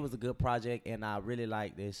do think it was a good project, and I really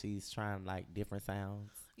like that she's trying like different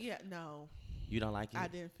sounds. Yeah, no. You don't like it? I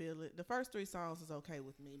didn't feel it. The first 3 songs was okay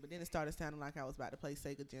with me, but then it started sounding like I was about to play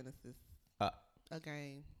Sega Genesis, a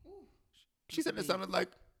game. She said it sounded like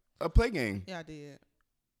a play game. Yeah, I did.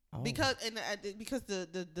 Oh. Because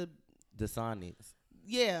the Sonics.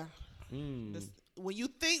 Yeah. When you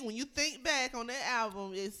think back on that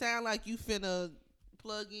album, it sounded like you finna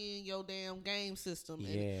plug in your damn game system.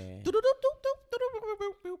 Yeah.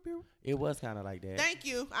 It was kind of like that. Thank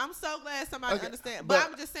you. I'm so glad somebody understand. But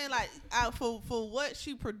I'm just saying, like, for what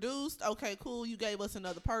she produced, okay, cool. You gave us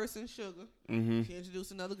another person, Sugar. She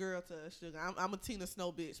introduced another girl to us, Sugar. I'm a Tina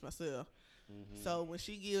Snow bitch myself. So when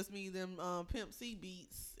she gives me them Pimp C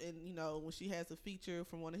beats, and when she has a feature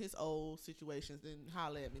from one of his old situations, then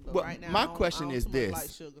holler at me. But right now, my question is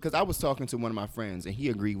this, because I was talking to one of my friends, and he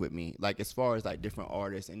agreed with me. Like as far as like different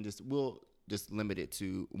artists, and we'll just limit it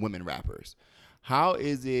to women rappers. How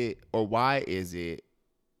is it, or why is it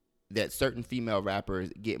that certain female rappers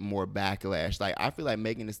get more backlash? Like I feel like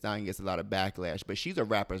Megan Thee Stallion gets a lot of backlash, but she's a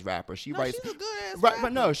rapper's rapper. She writes, she's a good ass rapper.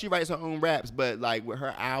 But no, she writes her own raps. But like with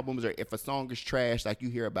her albums, or if a song is trash, like you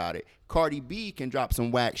hear about it. Cardi B can drop some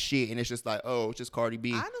whack shit, and it's just like, oh, it's just Cardi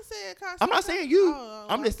B. I done said Cardi. I'm not saying you.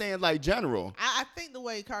 I'm just saying like general. I think the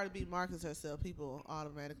way Cardi B markets herself, people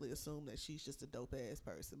automatically assume that she's just a dope ass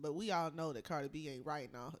person. But we all know that Cardi B ain't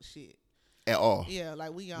writing all her shit. At all. Yeah,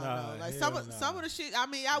 like we all know. Like some of the shit, I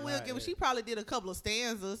mean, I will give it. She probably did a couple of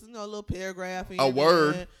stanzas, a little paragraph. A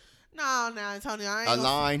word. No, Antonio, I ain't a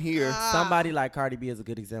line here. Somebody like Cardi B is a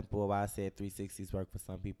good example of why I said 360s work for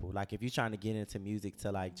some people. Like if you're trying to get into music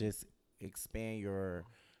to like just expand your,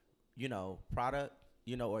 product,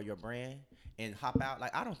 or your brand and hop out.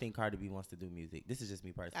 Like I don't think Cardi B wants to do music. This is just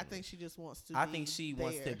me personally. I think she just wants to. Wants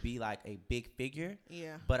to be like a big figure.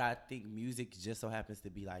 Yeah. But I think music just so happens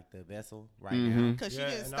to be like the vessel now. Because she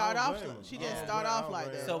didn't start off. She didn't start off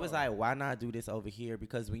like that. So it's like, why not do this over here?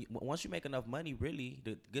 Because once you make enough money, really,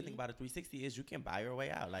 the good thing about a 360 is you can buy your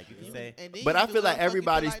way out. Like you can say. But I feel like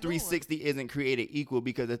everybody's 360 isn't created equal,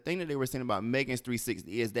 because the thing that they were saying about Megan's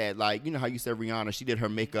 360 is that, like, how you said Rihanna, she did her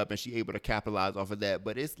makeup and she able to capitalize off of that.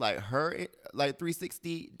 But it's like her, like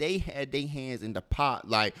 360, they had their hands in the pot,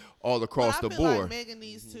 like all across the board. Like Megan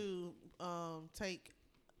needs to take,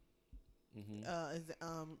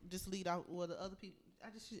 just lead out with the other people.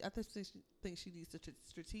 I think she needs to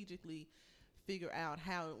strategically figure out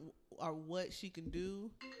how or what she can do,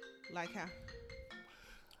 like how.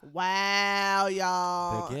 Wow,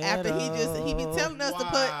 y'all! After he be telling us to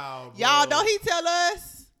put y'all. Don't he tell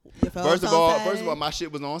us? First of all, my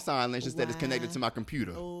shit was on silent. Just that it's connected to my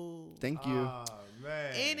computer. Ooh. Thank you.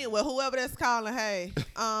 Man. Anyway, whoever that's calling, hey.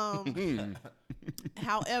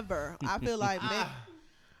 However, I feel like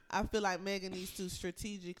I feel like Megan needs to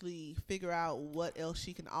strategically figure out what else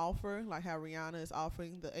she can offer, like how Rihanna is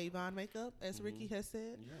offering the Avon makeup, as Ricky has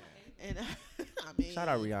said. Yeah. And I mean, Shout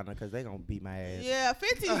out Rihanna because they gonna beat my ass. Yeah,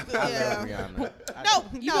 50's good. I Yeah. love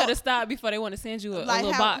Rihanna. No, You better stop before they want to send you a like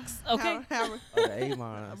little how- box. Okay. how Oh, the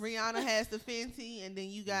Avon. Rihanna has the Fenty, and then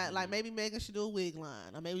you got like maybe Megan should do a wig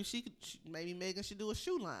line, or maybe maybe Megan should do a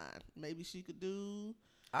shoe line. Maybe she could do.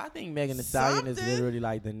 I think Megan Thee Stallion is Something. literally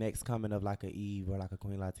like the next coming of like a Eve or like a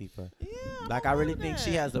Queen Latifah. Yeah, Like I really think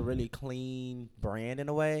she has a really clean brand in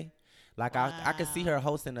a way. Like I could see her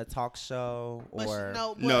hosting a talk show But or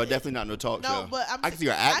No, definitely not no talk No, show. but I can see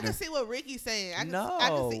her acting. I can see what Ricky's saying. I can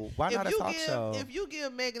No, see, why if not a you talk give, show? If you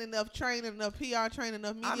give Megan enough training, enough PR training,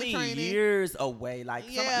 enough media I mean training, years away. Like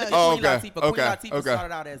Yeah. look at Oh, Queen okay, Latifah. okay, Queen Latifah okay.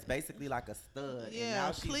 started out as basically like a stud, and Yeah,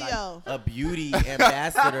 now she's Cleo. like a beauty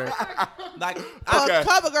ambassador. Like Okay.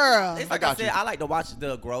 cover girl. It's I like I, got said, you. I like to watch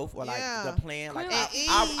the growth or like Yeah. the plan. Like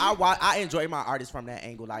And I enjoy my artists from that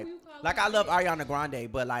angle. Like I love Ariana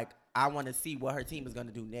Grande, but like I want to see what her team is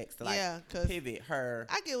gonna do next to like Yeah, 'cause pivot her.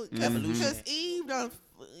 I get Evolution. because Eve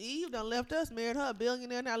done left us, married her a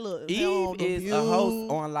billionaire. Now look, Eve on The is View. a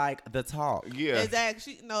host on like The Talk. Yeah.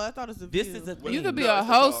 Exactly. No, I thought it was the This View. is a Well, You thing. could be No, a it's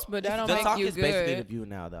the host, talk. but that don't The make Talk you is basically The good. View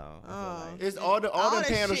now, though. I feel like. It's all the All that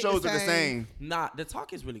panel shit shows the are the same. same. Nah, The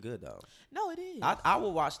Talk is really good though. No, it is. I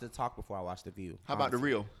will watch The Talk before I watch The View. How about the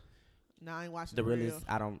honestly. real? No, I ain't watching The the real real. is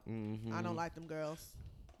I don't. Mm-hmm. I don't like them girls.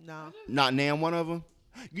 No. Not name one of them.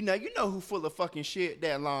 You know who full of fucking shit?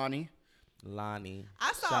 That Lonnie. Lonnie.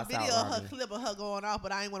 I saw Shouts a video out of her Lonnie. clip of her going off,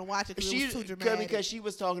 but I ain't want to watch it because She it was too dramatic. because she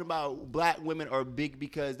was talking about black women are big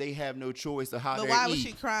because they have no choice of how But they why eat. was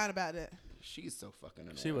she crying about that? She's so fucking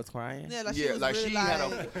annoying. She was crying. Yeah, like yeah, she was like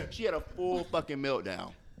really she had a full fucking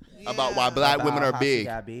meltdown about why Yeah. black About women are how she big.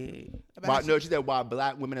 got big. about Why, how no, she said why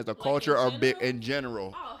black women as a culture are big in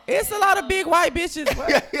general. It's a lot of big white bitches.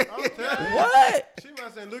 What? I'm telling you. What? She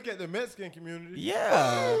must say, look at the Mexican community.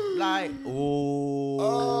 Yeah. Like, ooh.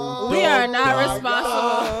 We are not Dun, responsible.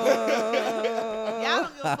 Y'all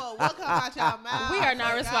don't give a fuck what come out y'all mouth. We are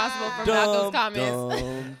not responsible for dun, Malcolm's comments.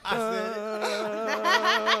 dun, I said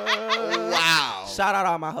dun. Wow. Shout out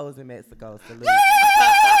all my hoes in Mexico. Salute.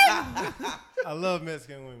 I love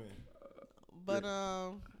Mexican women. But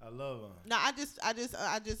I love them. no, I just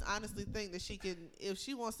honestly think that she can, if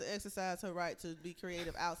she wants to exercise her right to be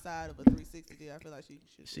creative outside of a 360 deal, I feel like she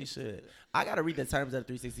should. She should. I gotta read the terms of the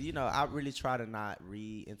 360. You know, I really try to not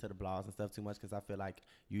read into the blogs and stuff too much because I feel like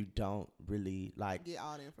you don't really like. Get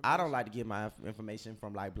all the information. I don't like to get my information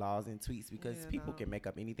from like blogs and tweets because Yeah, people no. can make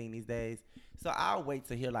up anything these days. So I'll wait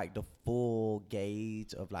to hear like the full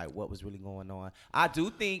gauge of like what was really going on. I do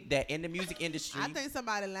think that in the music industry, I think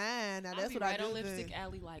somebody lying. Now I'll that's be what right I do on think. Lipstick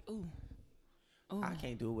Alley like, ooh. Ooh. I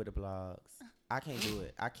can't do it with the blogs. I can't do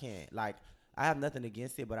it. I can't. Like, I have nothing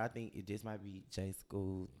against it, but I think it just might be J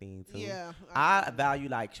School thing too. Yeah, I value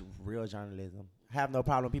like real journalism. I have no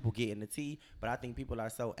problem people getting the tea, but I think people are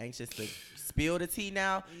so anxious to spill the tea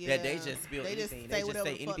now that they Yeah. just spill They just anything. say They just whatever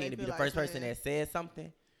say the fuck anything they to be feel the like first person saying. that says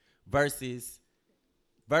something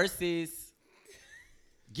versus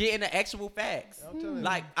getting the actual facts. I'm telling you.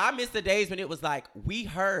 Like, I miss the days when it was like, we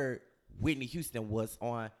heard Whitney Houston was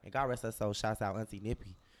on, and God rest her soul, shouts out Auntie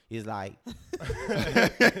Nippy. It's like,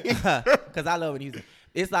 because I love Whitney Houston.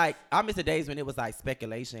 It's like, I miss the days when it was like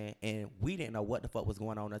speculation, and we didn't know what the fuck was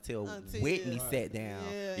going on until Whitney sat down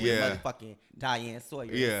Yeah. with Yeah. motherfucking Diane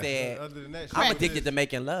Sawyer Yeah. and said, Other than that, she I'm was addicted just- to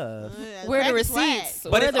making love. Where the Red flag. receipts?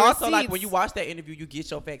 But Where it's the also like receipts? when you watch that interview, you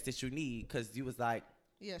get your facts that you need because you was like,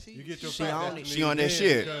 Yeah, she. You get your She facts on that it. you She on need that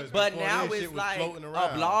shit. because but before now that shit it's was like floating a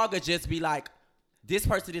around. blogger just be like, this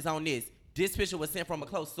person is on this. This picture was sent from a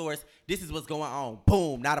close source. This is what's going on.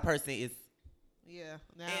 Boom. Now the person is. Yeah.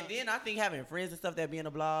 Now, And then I think having friends and stuff that be in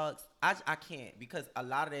the blogs, I can't because a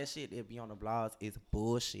lot of that shit that be on the blogs is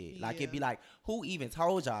bullshit. Like Yeah. it'd be like, who even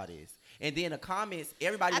told y'all this? And then the comments,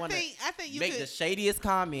 everybody I want to think you make could. the shadiest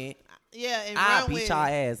comment. Yeah, and I run beat with y'all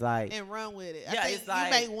it. ass like. And run with it. Yeah, I think it's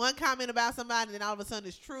like- you make one comment about somebody, and then all of a sudden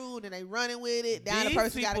it's true, and then they running with it. Now the These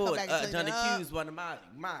person got to people come back and clean done it up. accused one of my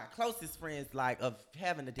closest friends like of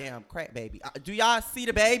having a damn crack baby. Do y'all see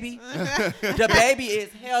the baby? The baby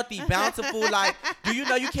is healthy, bountiful. Like, do you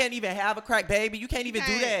know you can't even have a crack baby? You can't even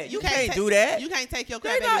do that. You can't do that. You can't take your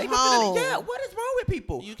They crack not baby even home. finna, yeah, what is wrong with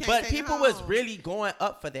people? You can't But take it people was home. really going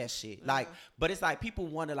up for that shit. Like, but it's like people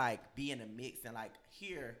want to like be in the mix and like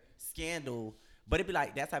hear scandal. But it'd be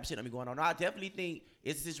like that type of shit don't be going on. I definitely think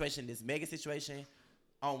it's a situation, this mega situation.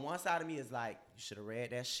 On one side of me is like, you should have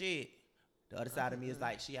read that shit. The other side of me is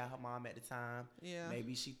like, she had her mom at the time. Yeah.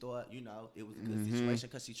 Maybe she thought, you know, it was a good situation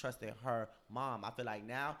because she trusted her mom. I feel like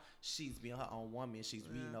now she's being her own woman. She's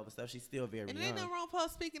reading over stuff. She's still very And young. ain't nothing wrong for her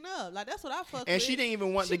speaking up. Like, that's what I fuck with. And she didn't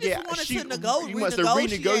even want She to get. just wanted She to must have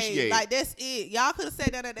renegotiate. Like, that's it. Y'all could have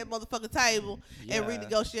sat down at that motherfucking table and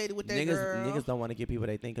renegotiated with that girl. Niggas don't want to give people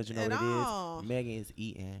they think because you know At what all. it is. Megan is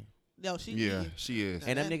eating. No, she Yeah, did. she is.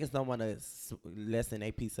 And them niggas don't want to lessen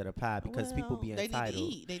a piece of the pie because people be they entitled. need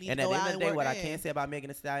to eat. They need And to at go the out end of and the day, work what I in. can say about Megan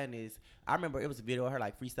Thee Stallion is, I remember it was a video of her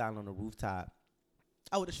like freestyling on the rooftop.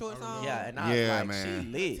 Oh, with the shorts on? Yeah, and I was Yeah, like, man. she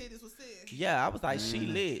lit. Titties was thin. Yeah, I was like, she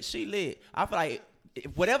lit. She lit. I feel like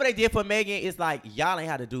whatever they did for Megan, it's like y'all ain't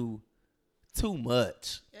had to do too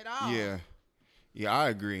much At all. Yeah, I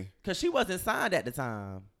agree. because she wasn't signed at the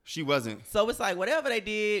time. She wasn't. So it's like whatever they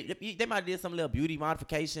did, they might have did some little beauty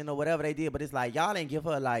modification or whatever they did, but it's like y'all ain't give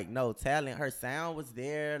her like no talent. Her sound was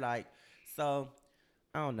there, like so.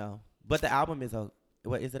 I don't know, but the album is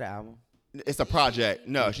what is it? An album? It's a project.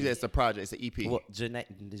 No, she said it's a project. It's an EP. Well,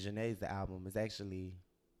 Janae's the album is actually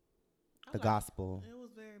the like gospel. It was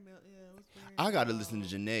very, it was very. I gotta listen to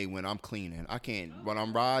Janae when I'm cleaning. I can't when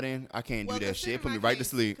I'm riding. I can't do that shit. It put me considering right I to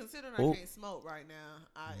sleep. Considering Oh. I can't smoke right now,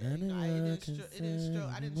 I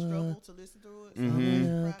didn't struggle to listen through it. So Mhm. I'm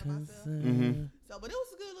really proud of myself. Mhm. So, but it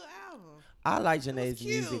was a good little album. I like was Janae's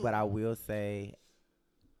music, cute. but I will say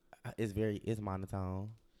it's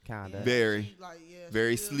monotone, kinda. Yeah, Very. she, like, yeah, she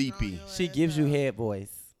very will drown sleepy. your She ass gives you out. head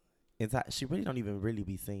voice. She really don't even really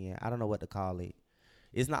be singing. I don't know what to call it.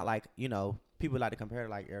 It's not like, you know, people like to compare to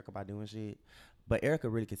like Erica Badu and shit. But Erica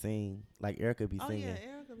really can sing. Like Erica be Oh singing. yeah,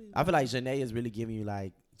 Erica be. I feel like Janae is really giving you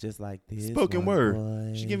like just like this Spoken one word.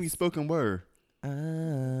 voice. She giving you spoken word.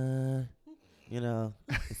 You know,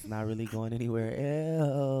 it's not really going anywhere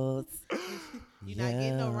else. You're not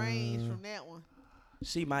getting no range from that one.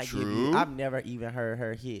 She might give True. you. I've never even heard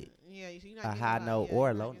her hit. Yeah, you're not A getting high lot, note yeah, or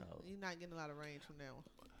a you're not low getting- note. You're not getting a lot of range from that one.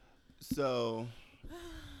 So,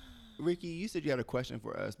 Ricky, you said you had a question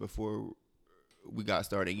for us before we got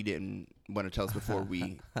started. You didn't want to tell us before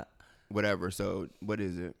we, whatever. So, what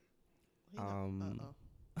is it? He know- Um, uh-oh.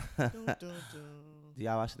 Dun, dun, dun. Do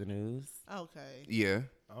y'all watch the news? Okay. Yeah.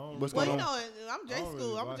 I don't What's Well, going you on? know, I'm J I don't school.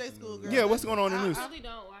 really I'm a watch J the school news. girl. Yeah, what's going on in the news? I really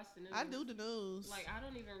don't watch the news. I do the news. Like, I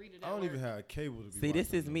don't even read it. I don't even have cable to be See, this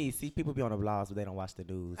watching is the me. news. See, people be on the blogs, but they don't watch the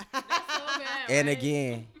news. That's so bad. And right?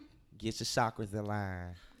 again, get your chakras in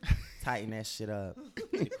line. Tighten that shit up.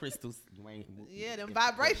 The crystals, you ain't. Yeah, them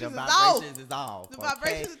vibrations the is off. vibrations is off. The okay?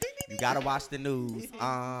 vibrations is ding, ding, You ding. gotta watch the news.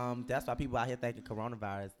 That's why people out here thinking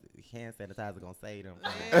coronavirus, hand sanitizer gonna save them.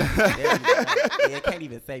 It can't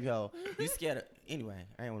even save yo. You scared of anyway?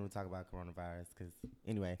 I ain't want to talk about coronavirus because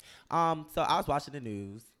anyway. So I was watching the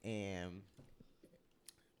news and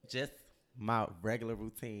just my regular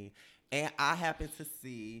routine, and I happened to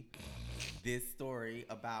see this story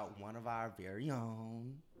about one of our very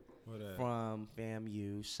own What that? from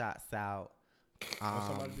FAMU, shots out.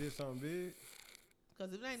 Somebody did something big.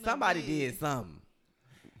 Cause if it ain't no Somebody big- did something.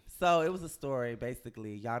 So it was a story.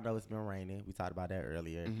 Basically, y'all know it's been raining. We talked about that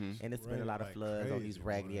earlier, and it's been a Raining lot of like floods on crazy, these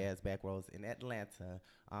raggedy boy. ass back roads in Atlanta.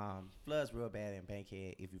 Floods real bad in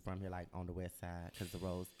Bankhead if you're from here, like on the west side, because the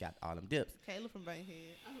roads got all them dips. Kayla from Bankhead.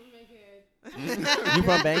 I'm gonna make it. You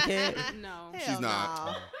from Bankhead? No. Hell She's not.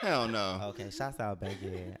 no. Hell no. Okay, shouts out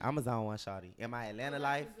Bankhead. I'm a Zone 1 shawty. Am I Atlanta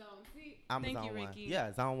life? I'm a Thank Zone you, 1. Ricky.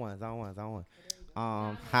 Yeah, Zone 1, Zone 1, Zone 1.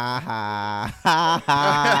 Ha ha ha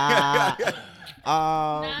ha.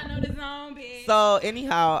 Now I know the zone, bitch. So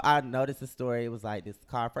anyhow, I noticed the story. It was like this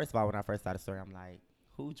car. First of all, when I first saw the story, I'm like,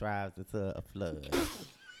 who drives into a flood?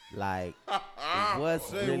 Like, what's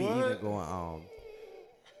Say really what? even going on?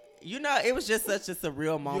 You know, it was just such a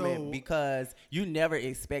surreal moment Yo. because you never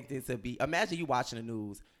expect it to be. Imagine you watching the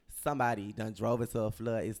news. Somebody done drove into a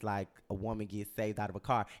flood. It's like a woman gets saved out of a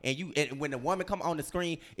car, and when the woman come on the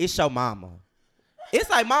screen, it's your mama. It's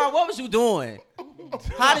like, Mom, what was you doing?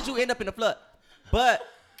 How did you end up in the flood? But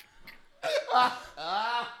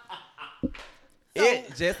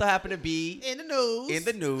it just so happened to be In the news. in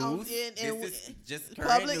the news. In This is just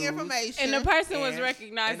current public news. information. And the person was And-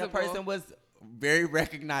 recognizable. And the person was very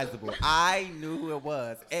recognizable. I knew who it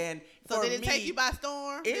was. And so for did it me, take you by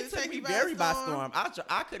storm? Did It took take me you very by storm.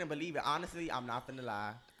 I couldn't believe it. Honestly, I'm not finna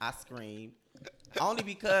lie. I screamed. Only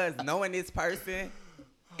because knowing this person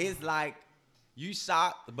is like, you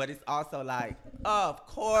shocked, but it's also like, of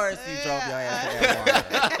course you drove your ass to that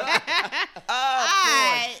water.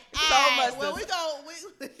 Of course. So much Well, to- we go.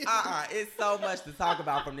 It's so much to talk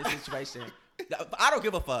about from this situation. I don't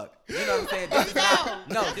give a fuck. You know what I'm saying? This is not,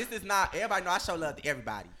 no, this is not. Everybody know I show love to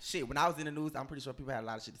everybody. Shit, when I was in the news, I'm pretty sure people had a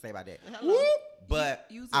lot of shit to say about that. Hello? But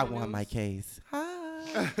You was in I the won news? my case. Hi.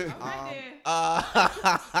 Okay, then.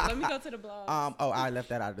 Let me go to the blog. I left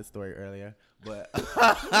that out of the story earlier, but He just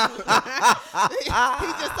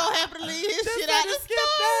so happy to leave his shit out of the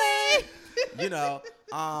story. you know,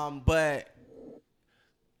 but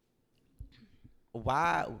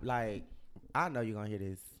why? Like, I know you're gonna hear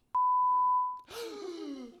this.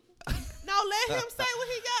 No, let him say what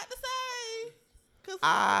he got to say. 'Cause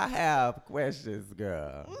I have questions,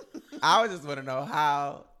 girl. I just want to know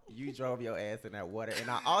how you drove your ass in that water, and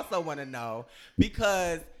I also want to know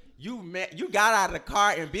because you got out of the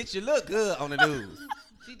car and bitch, you look good on the news.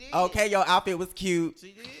 she did. Okay, your outfit was cute.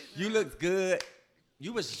 She did. You looked good.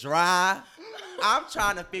 You was dry. I'm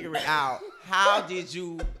trying to figure it out. How did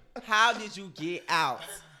you get out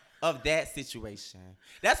of that situation?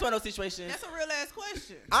 That's one of those situations. That's a real ass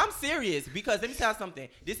question. I'm serious because let me tell you something.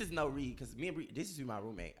 This is no Reed because me and Bree, this is my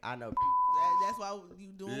roommate. I know. That's why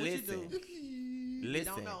you doing what you do. Listen. You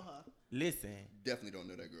don't know her. Listen. Definitely don't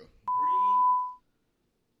know that girl.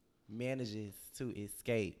 Manages to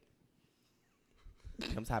escape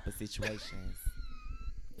them type of situations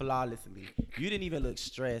flawlessly. You didn't even look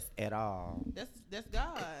stressed at all. That's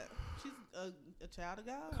God. She's a child of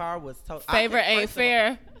God. Car was told. Favor ain't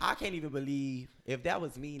fair. I can't even believe if that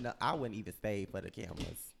was me. No, I wouldn't even stay for the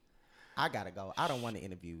cameras. I gotta go. I don't want to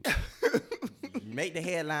interview. Make the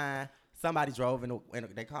headline. Somebody drove in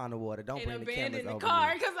their car in the water. Don't bring the cameras abandon the over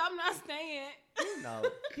car me. because I'm not staying.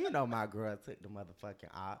 You know my girl took the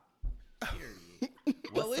motherfucking op. Period. But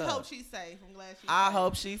What's we up? hope she's safe. I'm glad she's I safe.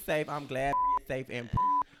 hope she's safe. I'm glad she's safe and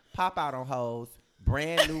pop out on hoes.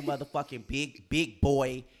 Brand new motherfucking big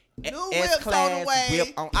boy. New whips on the way.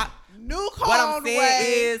 Whip on. New car What on I'm the saying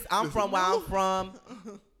way. is, I'm from where I'm from.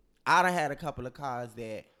 I done had a couple of cars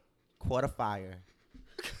that caught a fire.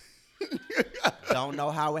 Don't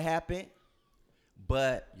know how it happened,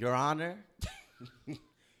 but Your Honor,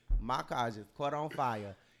 my car just caught on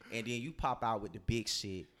fire, and then you pop out with the big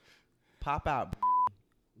shit. Pop out.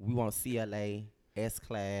 We want CLA,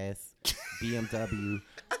 S-Class, BMW.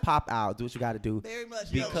 Pop out. Do what you got to do. Very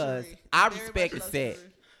much Because luxury. I Very respect much the set. luxury.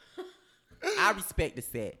 I respect the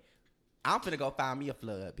set. I'm finna go find me a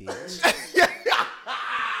flood, bitch. All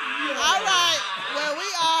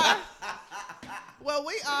right. Well,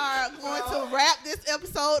 we are going to wrap this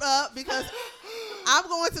episode up because I'm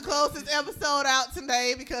going to close this episode out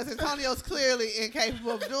today because Antonio's clearly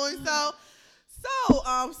incapable of doing so.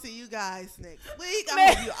 So, see you guys next week.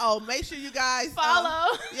 Make sure you guys Follow.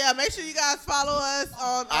 make sure you guys follow us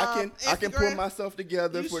on I can Instagram. pull myself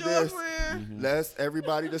together You for sure, this. friend? Let's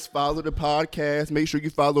everybody just follow the podcast. Make sure you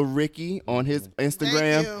follow Ricky on his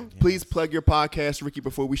Instagram. you. Please plug your podcast, Ricky,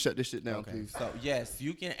 before we shut this shit down, Okay, please. so yes,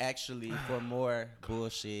 you can actually for more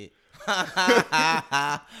bullshit. They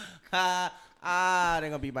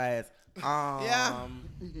gonna beat my ass. Yeah.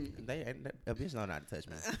 A bitch don't know how to touch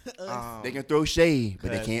me. They can throw shade,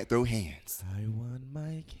 but they Cause- can't throw hands. I won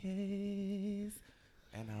my case,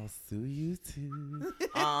 and I'll sue you too.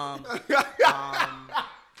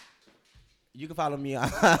 You can follow me on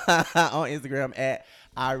Instagram at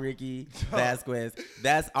iRicky Vasquez.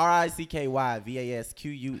 That's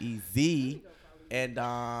RICKYVASQUEZ. And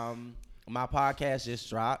my podcast just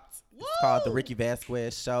dropped. It's called The Ricky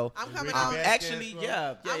Vasquez Show. I'm coming Ricky on. Vasquez, Actually, bro.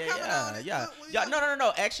 yeah. I'm coming on. Yeah. When Yeah, you-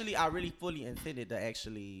 no. Actually, I really fully intended to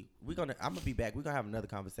actually. I'm gonna be back. We're gonna have another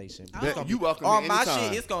conversation. Oh. It's gonna You be- welcome on me my anytime.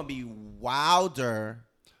 shit. It's gonna be wilder.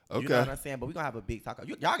 You Okay. know what I'm saying? But we're gonna have a big talk.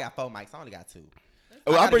 Y'all got 4 mics. I only got 2.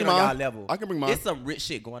 Oh, I I'll gotta bring get on y'all mine. level. I can bring mine. It's some rich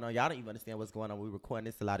shit going on. Y'all don't even understand what's going on. We're recording.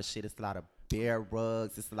 It's a lot of shit. It's a lot of bare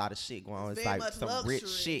rugs. It's a lot of shit going on. It's It's very like much some rich luxury.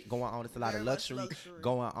 shit going on. It's a lot Very of much luxury, luxury.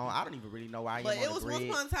 going on. I don't even really know where I am But on it the was grid.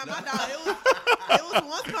 once upon a time my dog. It was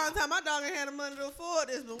once upon a time my dog ain't had the money to afford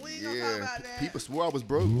this, but we ain't gonna talk Yeah. about that. People swore I was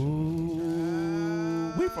broke.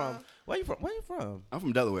 Ooh, we from? Where you from? Where you from? I'm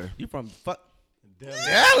from Delaware. You from fuck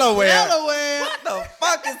Delaware. Delaware. What the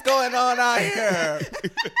fuck is going on out here?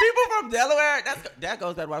 People from Delaware. That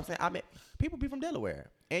goes back to what I'm saying. I mean, people be from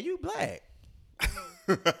Delaware, and you black.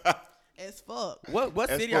 As fuck. What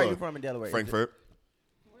As city are you fuck. from in Delaware? Is it- Frankfurt.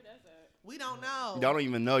 We don't know. Y'all don't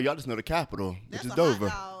even know. Y'all just know the capital, which That's is a Dover.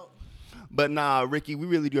 hot dog. But nah, Ricky, we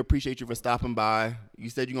really do appreciate you for stopping by.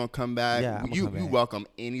 You said you're gonna come back. Yeah, I'ma you come back. welcome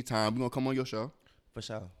anytime. We're gonna come on your show. For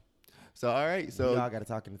sure. So all right. So Y'all got to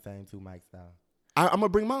talk in the same 2 mics though. I'm gonna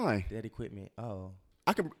bring mine. That equipment. Oh,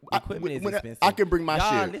 I can. equipment is when expensive. I can bring my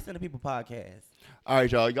y'all shit. listen to people podcasts. All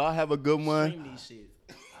right, y'all. Y'all have a good one. Stream these shit.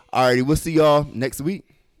 All righty. We'll see y'all next week.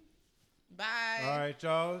 Bye. All right,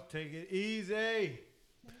 y'all. Take it easy.